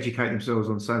educate themselves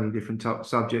on so many different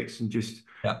subjects, and just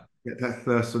Yeah. that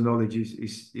thirst for knowledge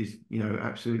is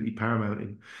absolutely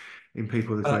paramount in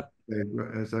people Uh,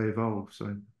 as they evolve.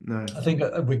 So no. I think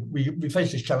we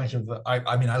face this challenge of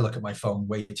I mean I look at my phone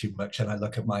way too much and I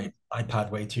look at my iPad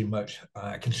way too much.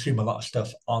 I consume a lot of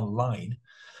stuff online,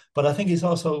 but I think it's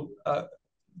also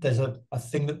there's a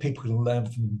thing that people can learn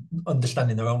from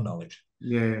understanding their own knowledge.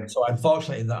 Yeah. So I'm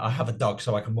fortunate in that I have a dog,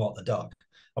 so I can walk the dog.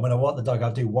 And when I walk the dog,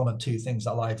 I'll do one or two things.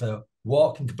 I'll either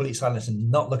walk in complete silence and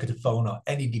not look at a phone or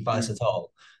any device Mm. at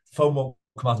all. The phone won't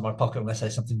come out of my pocket unless I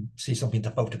see something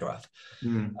to photograph,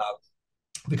 Mm.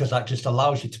 because that just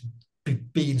allows you to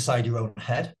be inside your own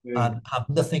head Yeah. and have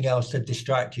nothing else to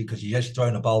distract you because you're just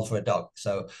throwing a ball for a dog.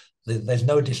 So there's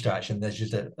no distraction. There's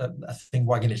just a thing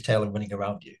wagging its tail and running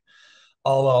around you.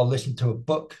 Or I'll listen to a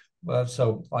book.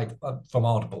 So like from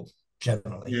Audible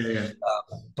generally, Yeah. Yeah.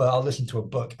 but I'll listen to a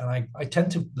book, and I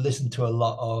tend to listen to a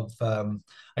lot of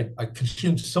I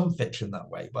consume some fiction that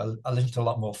way, but I listen to a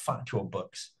lot more factual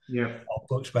books, Yeah. or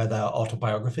books where they're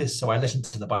autobiographies. So I listened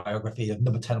to the biography of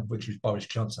number 10, which was Boris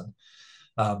Johnson,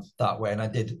 that way, and I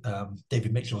did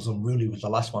David Mitchell's Unruly was the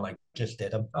last one I just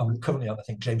did. I'm currently on I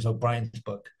think James O'Brien's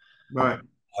book, Right.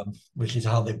 which is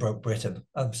How They Broke Britain.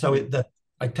 So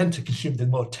I tend to consume the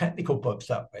more technical books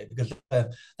that way because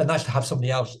they're nice to have somebody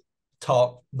else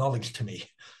talk knowledge to me.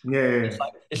 Yeah.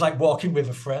 It's like walking with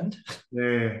a friend,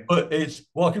 Yeah. but it's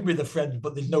walking with a friend,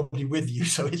 but there's nobody with you,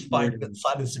 so it's Yeah. finding the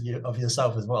silence of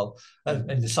yourself as well,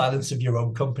 and the silence of your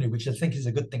own company, which I think is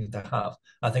a good thing to have.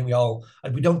 I think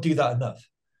we don't do that enough.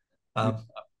 Yeah.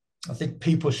 I think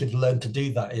people should learn to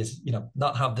do that. Is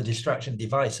not have the distraction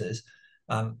devices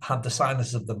and have the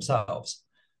silence of themselves,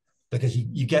 because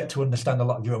you get to understand a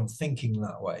lot of your own thinking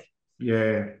that way.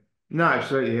 Yeah. No,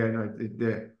 absolutely. Yeah. No.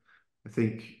 Yeah. I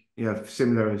think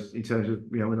similar as in terms of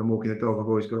when I'm walking the dog,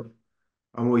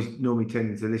 I'm always normally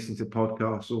tending to listen to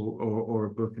podcasts or a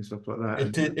book and stuff like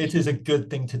that. It is a good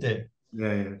thing to do.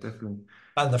 Yeah, yeah, definitely.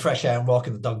 And the fresh air and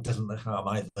walking the dog doesn't harm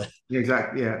either. Yeah,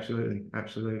 exactly. Yeah, absolutely,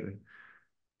 absolutely.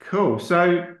 Cool.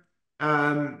 So,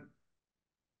 um,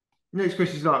 next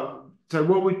question is so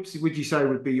what would you say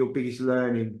would be your biggest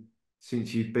learning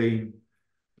since you've been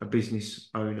a business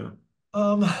owner?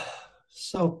 Um,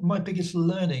 so my biggest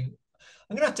learning,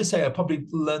 I'm gonna have to say I probably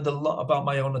learned a lot about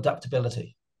my own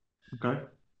adaptability. Okay.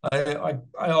 I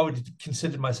already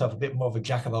considered myself a bit more of a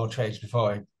jack of all trades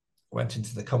before I went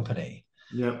into the company.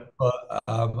 Yeah. But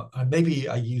and maybe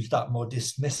I used that more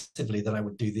dismissively than I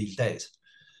would do these days.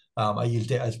 I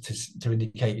used it as to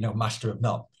indicate, master of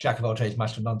none, jack of all trades,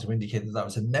 master of none, to indicate that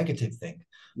was a negative thing.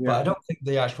 But I Yeah. don't think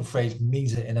the actual phrase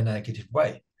means it in a negative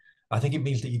way. I think it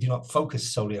means that you do not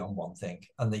focus solely on one thing,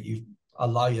 and that you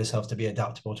allow yourself to be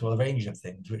adaptable to a range of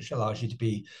things, which allows you to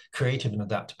be creative and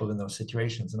adaptable in those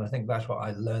situations. And I think that's what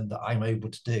I learned that I'm able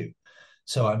to do.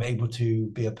 So I'm able to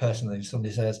be a person that if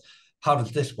somebody says, how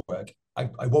does this work?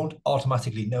 I won't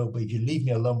automatically know, but if you leave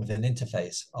me alone with an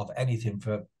interface of anything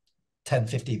for 10,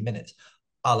 15 minutes,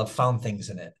 I'll have found things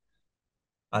in it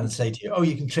and say to you, oh,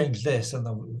 you can change this. And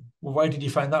then, well, why did you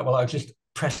find that? Well, I just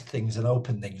pressed things and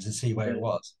opened things and see where it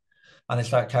was. And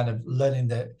it's that kind of learning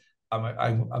that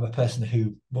I'm a person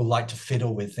who will like to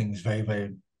fiddle with things very,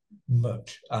 very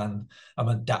much. And I'm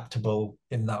adaptable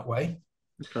in that way.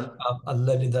 Okay. And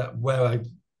learning that where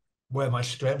my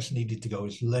strengths needed to go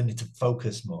is learning to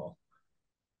focus more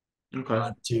Okay.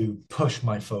 and to push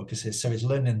my focuses. So it's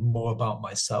learning more about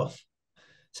myself.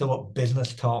 So what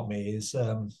business taught me is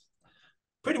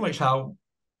pretty much how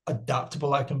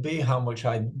adaptable I can be, how much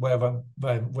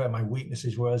where my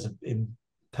weaknesses were as in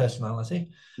personality.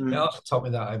 It Mm. also taught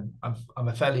me that I'm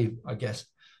a fairly, I guess,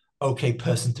 okay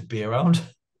person to be around,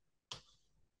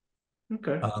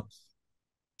 Okay. um,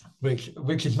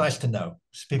 which is nice to know.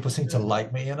 People seem to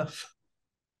like me enough.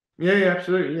 Yeah, yeah,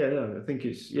 absolutely. Yeah, yeah. I think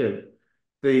it's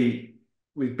the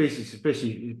with business,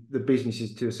 especially the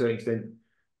businesses to a certain extent,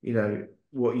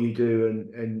 what you do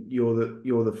and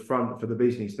you're the front for the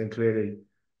business, then clearly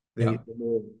Yeah, the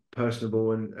more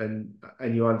personable and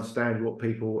you understand what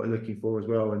people are looking for as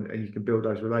well, and you can build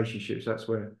those relationships. That's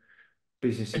where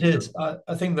business it success is.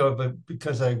 I think though, but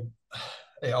because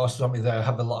it also taught me that I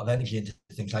have a lot of energy into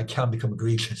things, I can become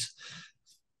egregious.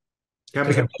 can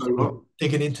Because become I'm so what?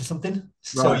 digging into something.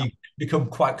 So Right. you become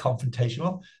quite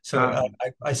confrontational. So Um,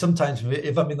 I sometimes,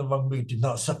 if I'm in the wrong mood, do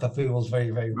not suffer fools very,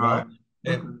 very right. well.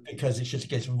 Okay. Because it's just a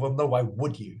case of, well, no, why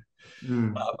would you?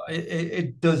 Mm.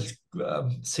 It does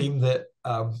seem that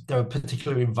there are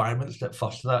particular environments that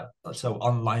foster that. So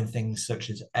online things such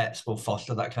as X will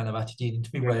foster that kind of attitude into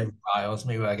me where Yeah. it riles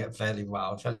me, where I get fairly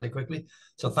riled fairly quickly.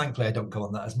 So thankfully, I don't go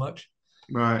on that as much.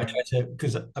 I Right. try to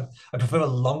because I prefer a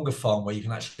longer form where you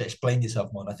can actually explain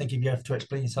yourself more. And I think if you have to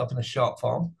explain yourself in a short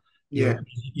form, Yeah.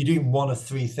 you're doing one of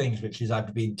three things, which is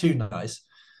either being too nice,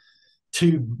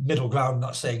 too middle ground,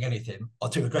 not saying anything, or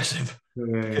too aggressive. Yeah.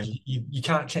 Because you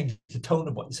can't change the tone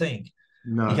of what you're saying.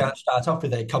 You No. can't start off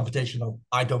with a computational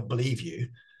 "I don't believe you"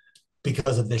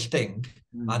 because of this thing,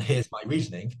 and Mm. here's my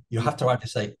reasoning. You Mm. have to either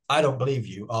say, I don't believe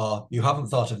you, or you haven't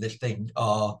thought of this thing,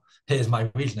 or here's my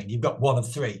reasoning. You've got one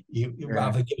of three. You Yeah.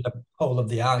 rather give a whole of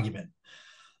the argument,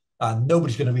 and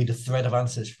nobody's going to read a thread of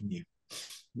answers from you.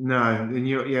 No, and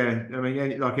yeah, I mean,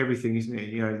 yeah, like everything, isn't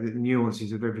it? The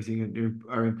nuances of everything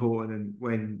are important, and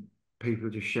when people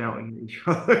are just shouting at each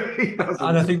other, it And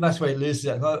I doesn't. think that's where it loses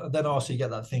it. And then also you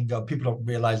get that thing of people don't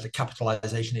realize that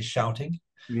capitalization is shouting.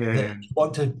 That Yeah, if you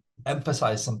want to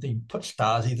emphasize something, put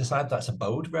stars either side. That's a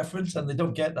bold reference. And they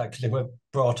don't get that because they were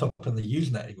brought up in the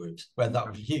Usenet groups where that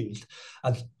was used.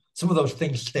 And some of those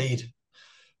things stayed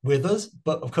with us,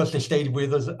 but of course they stayed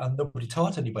with us and nobody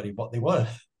taught anybody what they were.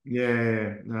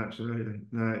 yeah, no, absolutely.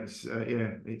 No,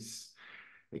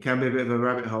 it can be a bit of a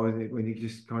rabbit hole, isn't it, when you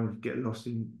just kind of get lost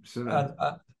in certain.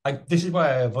 And this is why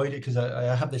I avoid it because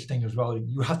I have this thing as well.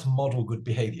 You have to model good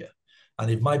behavior.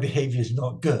 And if my behavior is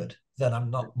not good, then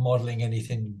I'm not modeling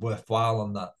anything worthwhile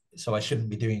on that. So I shouldn't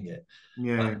be doing it.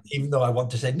 Yeah, Even though I want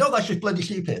to say, no, that's just bloody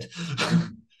stupid.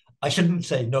 mm, I shouldn't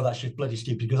say, no, that's just bloody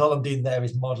stupid, because all I'm doing there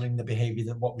is modeling the behavior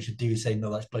that what we should do is say, no,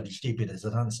 that's bloody stupid as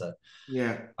an answer.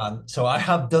 yeah. And so I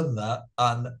have done that.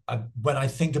 And when I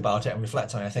think about it and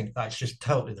reflect on it, I think that's just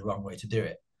totally the wrong way to do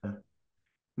it.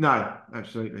 No,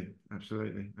 absolutely,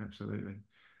 absolutely, absolutely.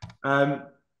 Um,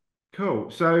 cool.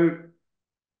 So,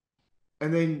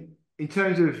 and then in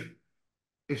terms of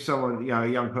if someone, a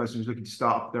young person was looking to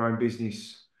start up their own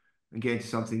business and get into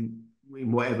something in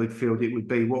whatever field it would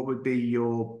be, what would be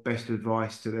your best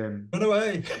advice to them? Run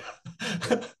away.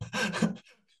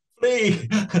 Flee.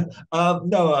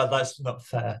 No, that's not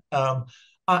fair.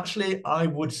 Actually, I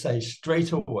would say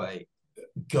straight away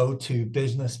go to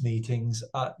business meetings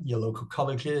at your local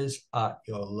colleges, at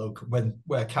your local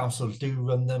where councils do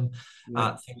run them, Yeah,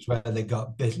 at things where they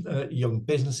got young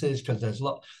businesses, because there's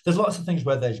lots of things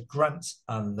where there's grants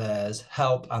and there's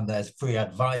help and there's free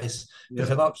advice, because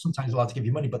yeah, they're not sometimes allowed to give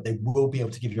you money, but they will be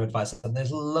able to give you advice. And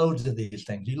there's loads of these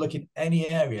things. You look in any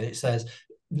area, it says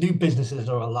new businesses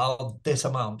are allowed this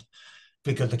amount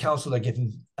because the council are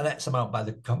given an X amount by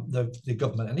the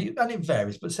government, and it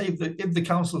varies. But say if the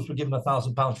councils were given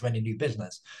 £1,000 for any new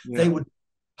business, they yeah. would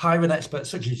hire an expert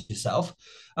such as yourself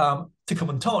to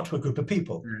come and talk to a group of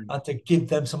people Mm. and to give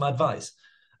them some advice.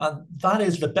 And that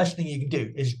is the best thing you can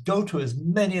do, is go to as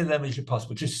many of them as you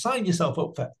possible. Just sign yourself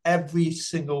up for every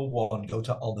single one. Go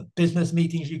to all the business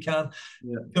meetings you can.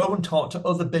 Yeah. Go and talk to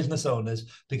other business owners,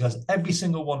 because every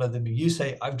single one of them, if you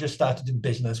say, I've just started in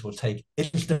business, will take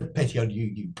instant pity on you,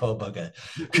 you poor bugger,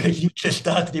 because you just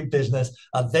started in business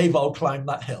and they've all climbed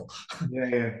that hill. Yeah,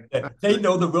 yeah. They Absolutely.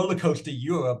 know the roller coaster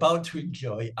you are about to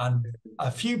enjoy. And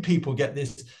a few people get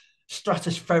this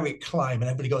stratospheric climb and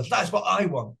everybody goes, that's what I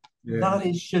want. Yeah, That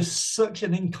is just such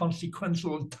an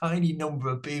inconsequential, tiny number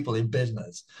of people in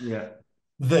business yeah,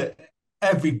 that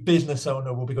every business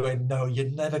owner will be going, no, you're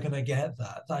never going to get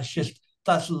that.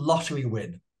 That's lottery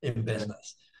win in yeah.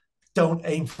 business. Don't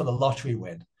aim for the lottery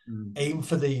win. Mm. Aim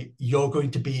for you're going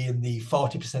to be in the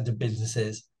 40% of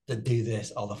businesses that do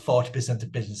this, or the 40%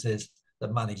 of businesses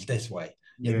that manage this way.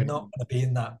 You're Yeah, not going to be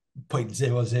in that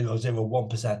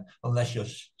 0.0001% unless you're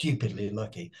stupidly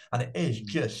lucky. And it is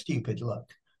just stupid luck.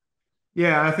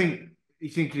 yeah. I think you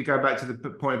think you go back to the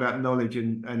point about knowledge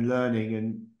and learning,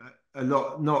 and a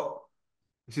lot not.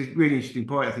 It's a really interesting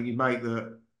point. I think you make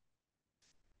that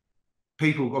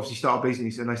people obviously start a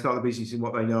business and they start the business in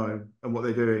what they know and what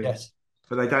they're doing, Yes,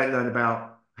 but they don't learn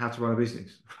about how to run a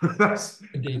business. That's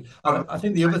indeed. um, And I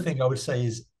think the other thing I would say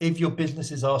is, if your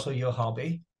business is also your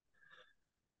hobby,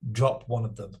 drop one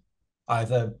of them.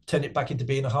 Either turn it back into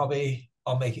being a hobby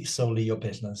or make it solely your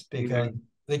business, yeah, because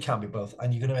they can't be both.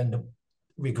 And you're going to end up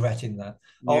regretting that.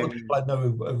 All yeah, the people I know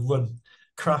who run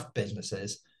craft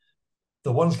businesses,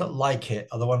 the ones that like it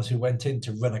are the ones who went in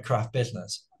to run a craft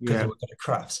business because they yeah, were good at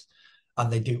crafts,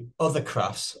 and they do other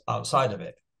crafts outside of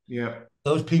it. yeah,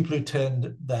 Those people who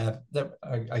turned their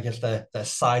I guess their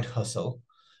side hustle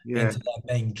yeah, into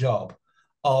their main job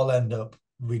all end up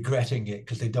regretting it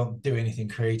because they don't do anything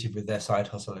creative with their side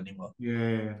hustle anymore.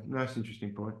 yeah. No, that's an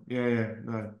interesting point. Yeah, yeah,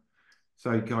 no.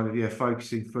 So kind of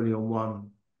focusing fully on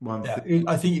one Yeah, thing.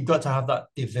 I think you've got to have that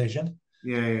division.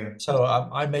 Yeah, yeah, So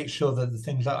I make sure that the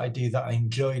things that I do that I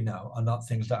enjoy now are not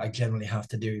things that I generally have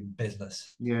to do in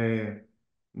business. yeah, yeah.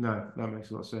 No, that makes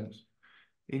a lot of sense.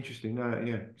 Interesting. No,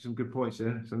 yeah, some good points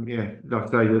there. Some, yeah, like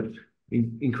I say, that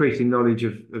increasing knowledge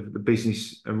of the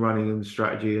business and running and the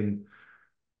strategy and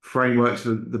frameworks for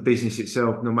the business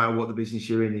itself, no matter what the business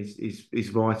you're in, is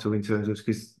vital in terms of,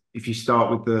 because if you start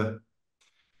with the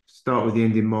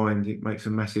end in mind, it makes a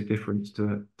massive difference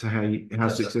to how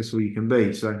Yes. successful you can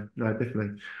be. So no,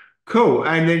 definitely. Cool.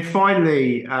 And then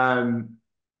finally,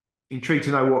 intrigued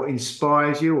to know what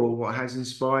inspires you or what has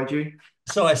inspired you.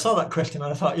 So I saw that question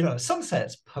and I thought,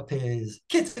 sunsets, puppies,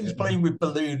 kittens Yeah. playing with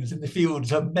balloons in the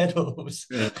fields and meadows,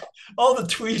 Yeah. all the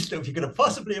twee stuff you could have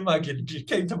possibly imagined just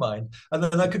came to mind. And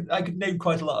then I could name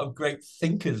quite a lot of great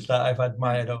thinkers that I've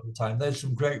admired over time. There's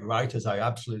some great writers I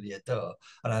absolutely adore,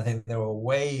 and I think they were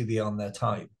way beyond their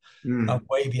time and Mm.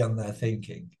 way beyond their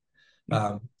thinking.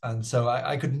 And so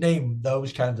I could name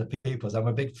those kinds of people. I'm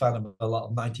a big fan of a lot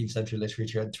of 19th century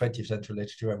literature and 20th century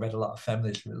literature. I read a lot of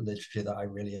feminist literature that I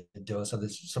really adore. So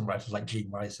there's some writers like Jean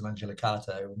Rice and Angela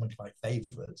Carter who are one of my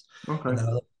favorites. And Okay. then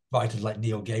other writers like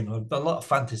Neil Gaiman, a lot of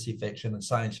fantasy fiction and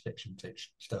science fiction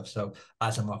stuff. So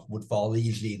Asimov would fall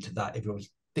easily into that if he was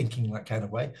thinking that kind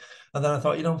of way. And then I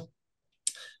thought,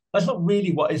 that's not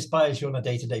really what inspires you on a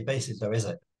day-to-day basis, though, is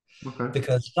it? Okay.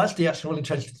 Because that's the actual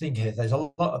interesting thing here. There's a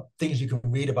lot of things you can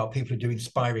read about people who do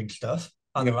inspiring stuff.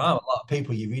 And Yeah. there are a lot of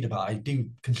people you read about. I do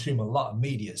consume a lot of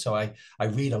media. So I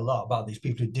read a lot about these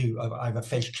people who do either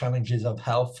face challenges of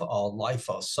health or life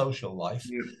or social life.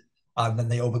 Yeah. And then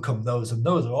they overcome those. And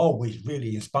those are always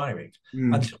really inspiring.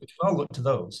 And Mm. so we can all look to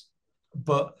those.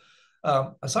 But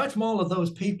aside from all of those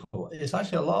people, it's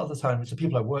actually a lot of the time it's the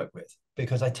people I work with,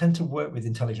 because I tend to work with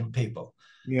intelligent people.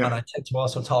 And Yeah. I tend to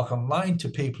also talk online to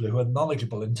people who are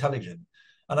knowledgeable, intelligent.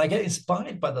 And I get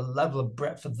inspired by the level of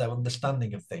breadth of their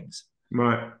understanding of things.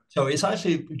 Right. So it's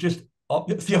actually just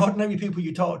the ordinary people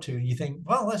you talk to, and you think,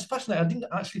 well, that's fascinating. I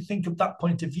didn't actually think of that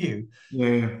point of view. Yeah.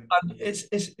 Yeah. And it's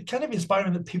kind of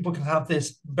inspiring that people can have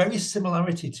this very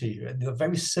similarity to you, and they're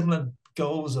very similar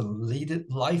goals and lead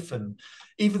life and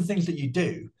even things that you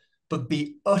do, but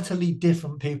be utterly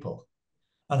different people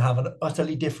and have an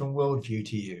utterly different worldview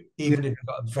to you, Yeah. even if you've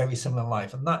got a very similar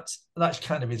life. And that's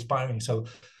kind of inspiring. So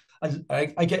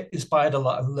I get inspired a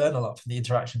lot and learn a lot from the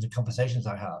interactions and conversations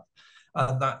I have.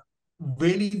 And that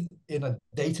really, in a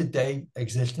day-to-day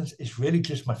existence, it's really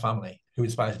just my family who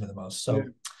inspires me the most. Yeah.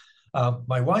 So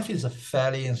my wife is a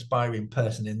fairly inspiring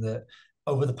person in that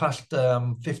over the past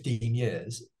 15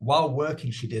 years, while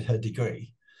working, she did her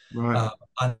degree Right.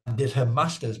 uh, and did her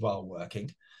master's while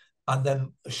working. And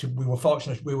then we were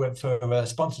fortunate, we went for a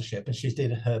sponsorship, and she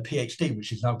did her PhD, which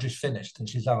she's now just finished, and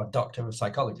she's now a doctor of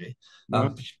psychology.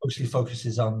 Right. She mostly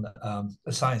focuses on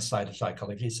the science side of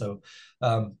psychology. So,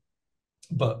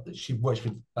 but she works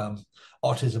with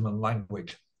autism and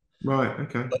language. Right.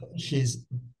 Okay. But she's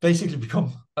basically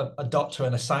become a doctor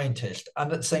and a scientist,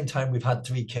 and at the same time, we've had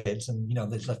 3 kids, and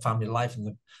there's a family life and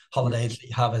the holidays that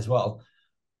you have as well.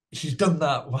 She's done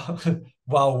that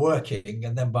while working,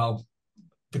 and then while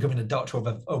becoming a doctor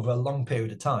over a long period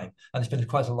of time, and it's been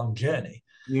quite a long journey.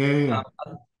 Yeah. Yeah.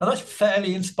 And that's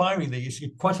fairly inspiring. That you see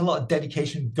quite a lot of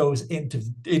dedication goes into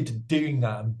doing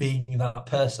that and being that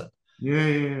person. Yeah.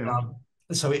 Yeah. Um,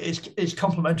 so it's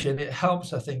complementary, and it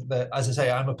helps. I think that, as I say,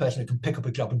 I'm a person who can pick up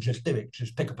a job and just do it,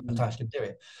 just pick up a Mm. task and do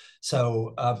it.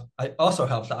 So it also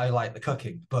helps that I like the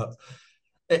cooking. But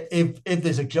if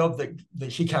there's a job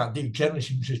that she can't do, generally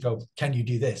she can just go, "Can you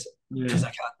do this?" Yeah. Because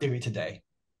I can't do it today,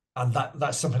 and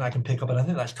that's something I can pick up, and I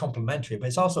think that's complementary.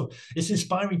 But it's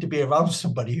inspiring to be around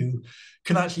somebody who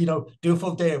can actually do a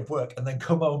full day of work and then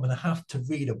come home and have to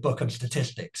read a book on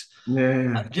statistics,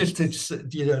 Yeah. and just to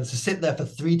sit there for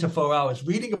 3 to 4 hours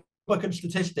reading a book on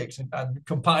statistics and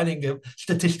compiling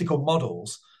statistical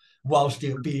models whilst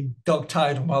you're being dog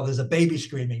tired and while there's a baby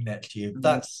screaming next to you.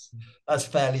 Yeah. That's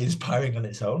fairly inspiring on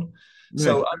its own. Yeah.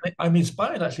 So I'm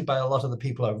inspired actually by a lot of the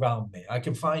people around me. I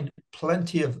can find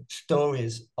plenty of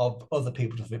stories of other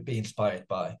people to be inspired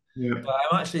by. Yeah. But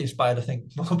I'm actually inspired, I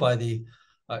think, more by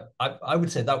I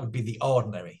would say that would be the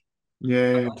ordinary.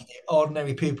 Yeah. The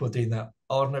ordinary people doing that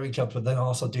ordinary job, but then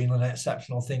also doing an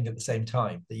exceptional thing at the same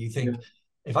time. That you Yeah. think,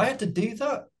 if I had to do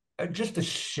that, just the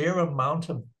sheer amount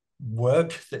of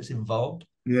work that's involved.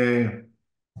 Yeah.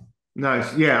 No,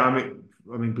 yeah.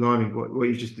 I mean, blimey, what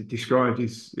you just described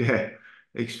is, yeah,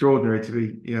 extraordinary to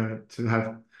be, to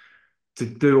have to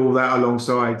do all that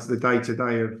alongside the day to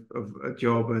day of a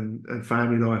job and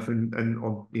family life and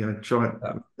on, try.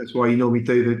 Yeah. That's why you normally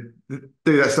do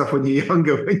that stuff when you're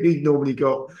younger, when you normally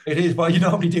got. It is what you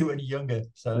normally do when you're younger.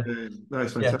 So Yeah, no,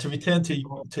 it's yeah, fantastic. to return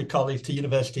to college, to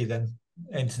university, then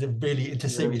into Yeah.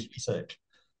 serious research.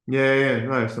 Yeah, yeah,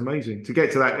 no, it's amazing to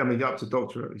get to that. I mean, up to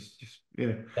doctorate is just,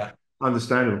 yeah, Yeah,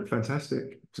 understandable,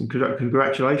 fantastic. Some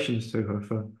congratulations to her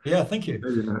for yeah. Thank you.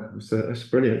 doing that. That's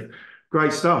brilliant,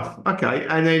 great stuff. Okay,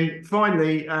 and then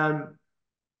finally,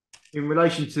 in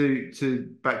relation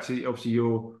to back to obviously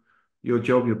your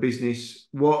job, your business,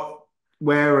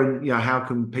 where, and how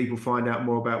can people find out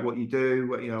more about what you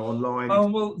do, online? Oh,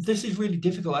 well, this is really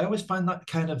difficult. I always find that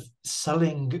kind of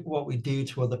selling what we do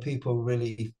to other people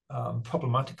really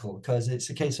problematical, because it's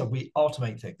a case of we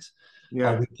automate things or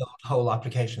Yeah, we build whole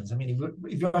applications. I mean,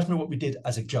 if you ask me what we did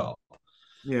as a job,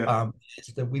 yeah,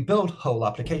 it's that we build whole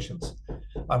applications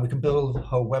and we can build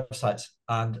whole websites.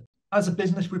 And as a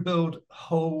business, we build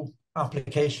whole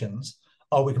applications,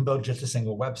 or we can build just a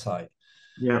single website.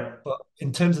 yeah, But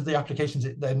in terms of the applications,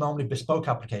 they're normally bespoke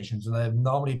applications, and they're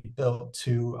normally built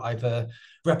to either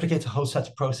replicate a whole set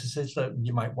of processes that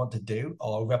you might want to do,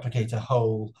 or replicate a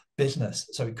whole business.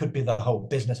 So it could be the whole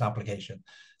business application.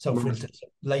 So, for right, instance,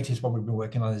 the latest one we've been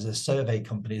working on is a survey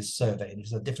company's survey, and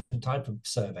it's a different type of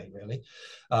survey, really,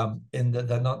 in that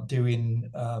they're not doing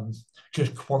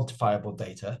just quantifiable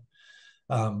data,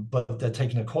 but they're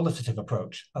taking a qualitative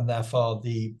approach, and therefore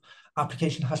the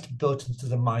application has to be built into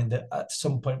the mind that at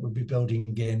some point we'll be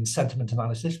building in sentiment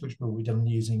analysis, which will be done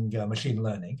using machine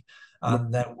learning, right,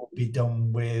 and then will be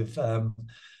done with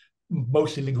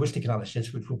mostly linguistic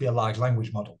analysis, which will be a large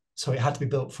language model. So it had to be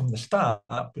built from the start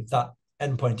with that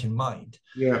endpoint in mind.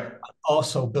 yeah,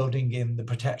 Also building in the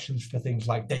protections for things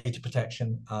like data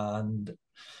protection and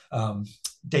um,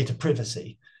 data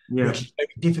privacy, yeah, which is very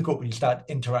difficult when you start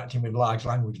interacting with large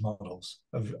language models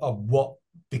of what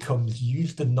becomes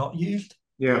used and not used.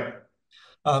 yeah,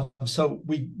 So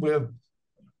we're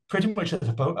pretty much at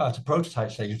a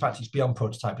prototype stage. In fact, it's beyond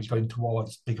prototype. It's going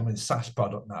towards becoming a SaaS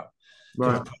product now,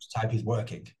 because right, the prototype is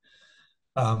working.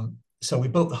 So we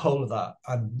built the whole of that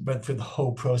and went through the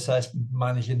whole process,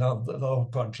 managing the whole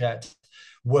project,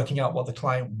 working out what the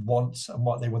client wants and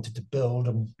what they wanted to build.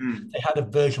 And mm, they had a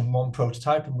version 1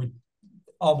 prototype, and we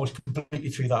almost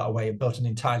completely threw that away and built an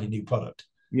entirely new product.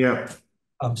 yeah,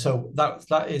 So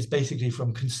that is basically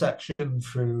from conception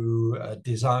through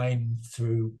design,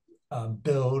 through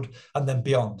build, and then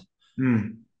beyond.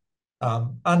 mm,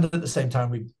 And at the same time,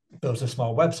 we built a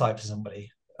small website for somebody.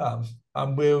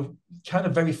 And we're kind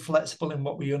of very flexible in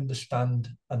what we understand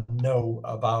and know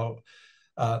about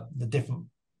the different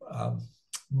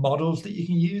models that you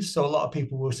can use. So a lot of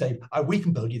people will say, we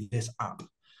can build you this app.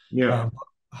 yeah,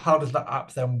 How does that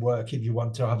app then work if you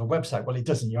want to have a website? Well, it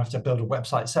doesn't. You have to build a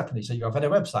website separately. So you have a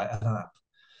website and an app.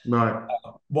 Right.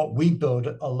 What we build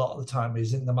a lot of the time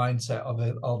is in the mindset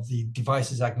of the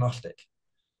device is agnostic.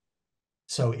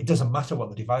 So it doesn't matter what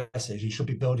the device is. You should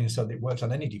be building so that it works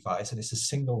on any device, and it's a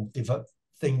single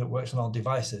thing that works on all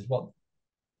devices. What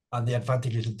and the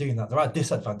advantages of doing that? There are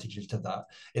disadvantages to that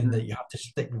in that you have to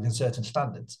stick within certain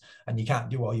standards, and you can't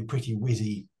do all your pretty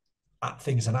whizzy app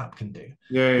things an app can do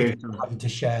Yeah, if yeah, you're having to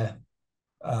share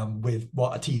with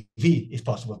what a TV is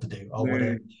possible to do or what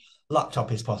yeah, a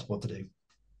laptop is possible to do.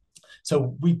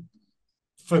 So we,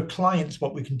 for clients,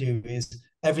 what we can do is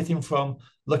everything from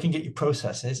looking at your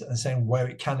processes and saying where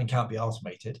it can and can't be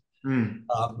automated, mm,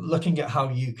 looking at how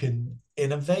you can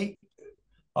innovate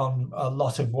on a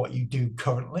lot of what you do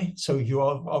currently. So you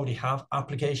already have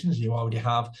applications, you already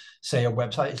have, say, a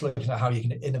website. It's looking at how you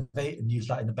can innovate and use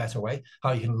that in a better way,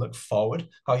 how you can look forward,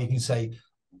 how you can say,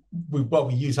 we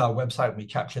use our website, we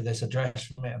capture this address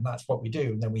from it, and that's what we do.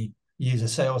 And then we use a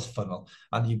sales funnel.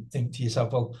 And you think to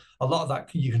yourself, well, a lot of that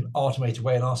you can automate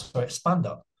away and also expand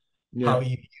on. How yeah, are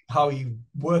you how are you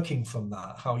working from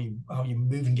that? How are you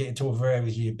moving it into other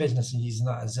areas of your business and using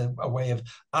that as a way of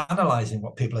analyzing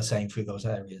what people are saying through those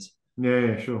areas yeah,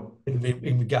 yeah, sure,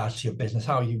 in regards to your business?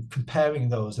 How are you comparing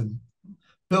those and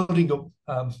building up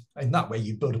in that way?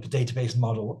 You build up a database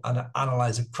model and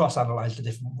analyze and cross-analyze the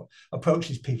different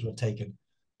approaches people have taken.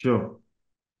 sure.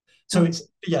 So it's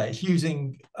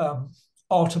using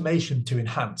automation to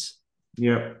enhance,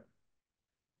 Yeah,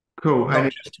 cool.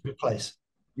 not just to replace.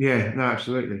 Yeah, no,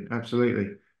 absolutely,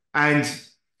 absolutely. And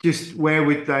just where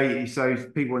would they, so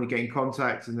if people want to get in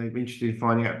contact and they're interested in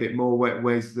finding out a bit more,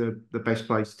 where's the best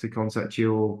place to contact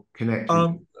you or connect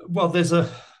with? Well, there's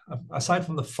aside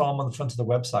from the form on the front of the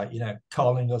website,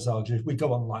 calling us, or we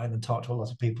go online and talk to a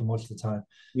lot of people most of the time.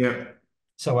 Yeah,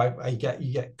 So you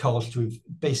get calls through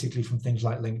basically from things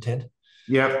like LinkedIn.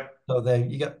 yeah, So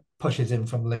you get pushes in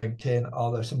from LinkedIn,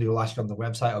 or there's somebody will ask you on the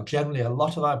website. Or generally, a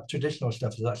lot of our traditional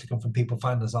stuff has actually come from people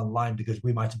finding us online because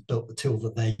we might have built the tool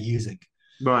that they're using.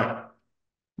 right.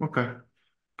 Okay,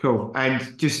 cool.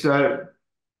 And just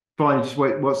finally, just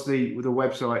what's the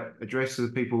website address of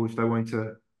the people if they want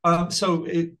to?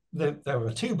 There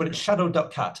are two, but it's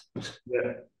shadow.cat.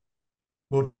 Yeah,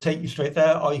 Will take you straight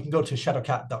there, or you can go to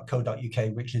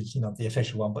shadowcat.co.uk, which is the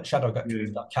official one, but yeah,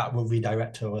 shadow.cat will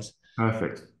redirect to us.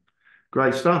 perfect.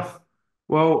 Great stuff.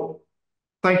 Well,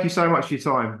 thank you so much for your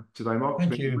time today, Mark.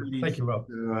 It's been really Thank you,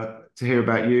 interesting Rob. to hear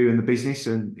about you and the business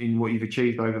and in what you've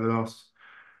achieved over the last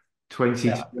 20 to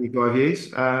Yeah, 25 years.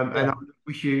 And I yeah.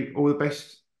 wish you all the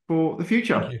best for the Thank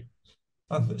future. you.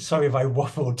 I'm sorry if I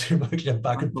waffled too much and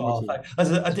back No and problem at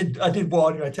forth. all. I did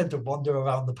warn you. I tend to wander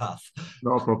around the path.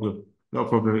 Not a problem. Not a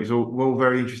problem. It's all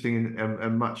very interesting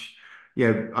and much.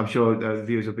 Yeah, I'm sure the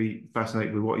viewers will be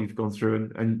fascinated with what you've gone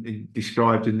through and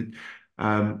described and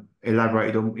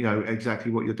elaborated on,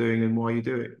 exactly what you're doing and why you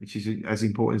do it, which is as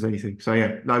important as anything. So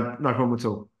yeah, no problem at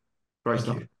all. Great Thank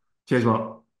stuff. you. Cheers,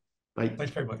 Mark. Bye.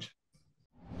 Thanks very much.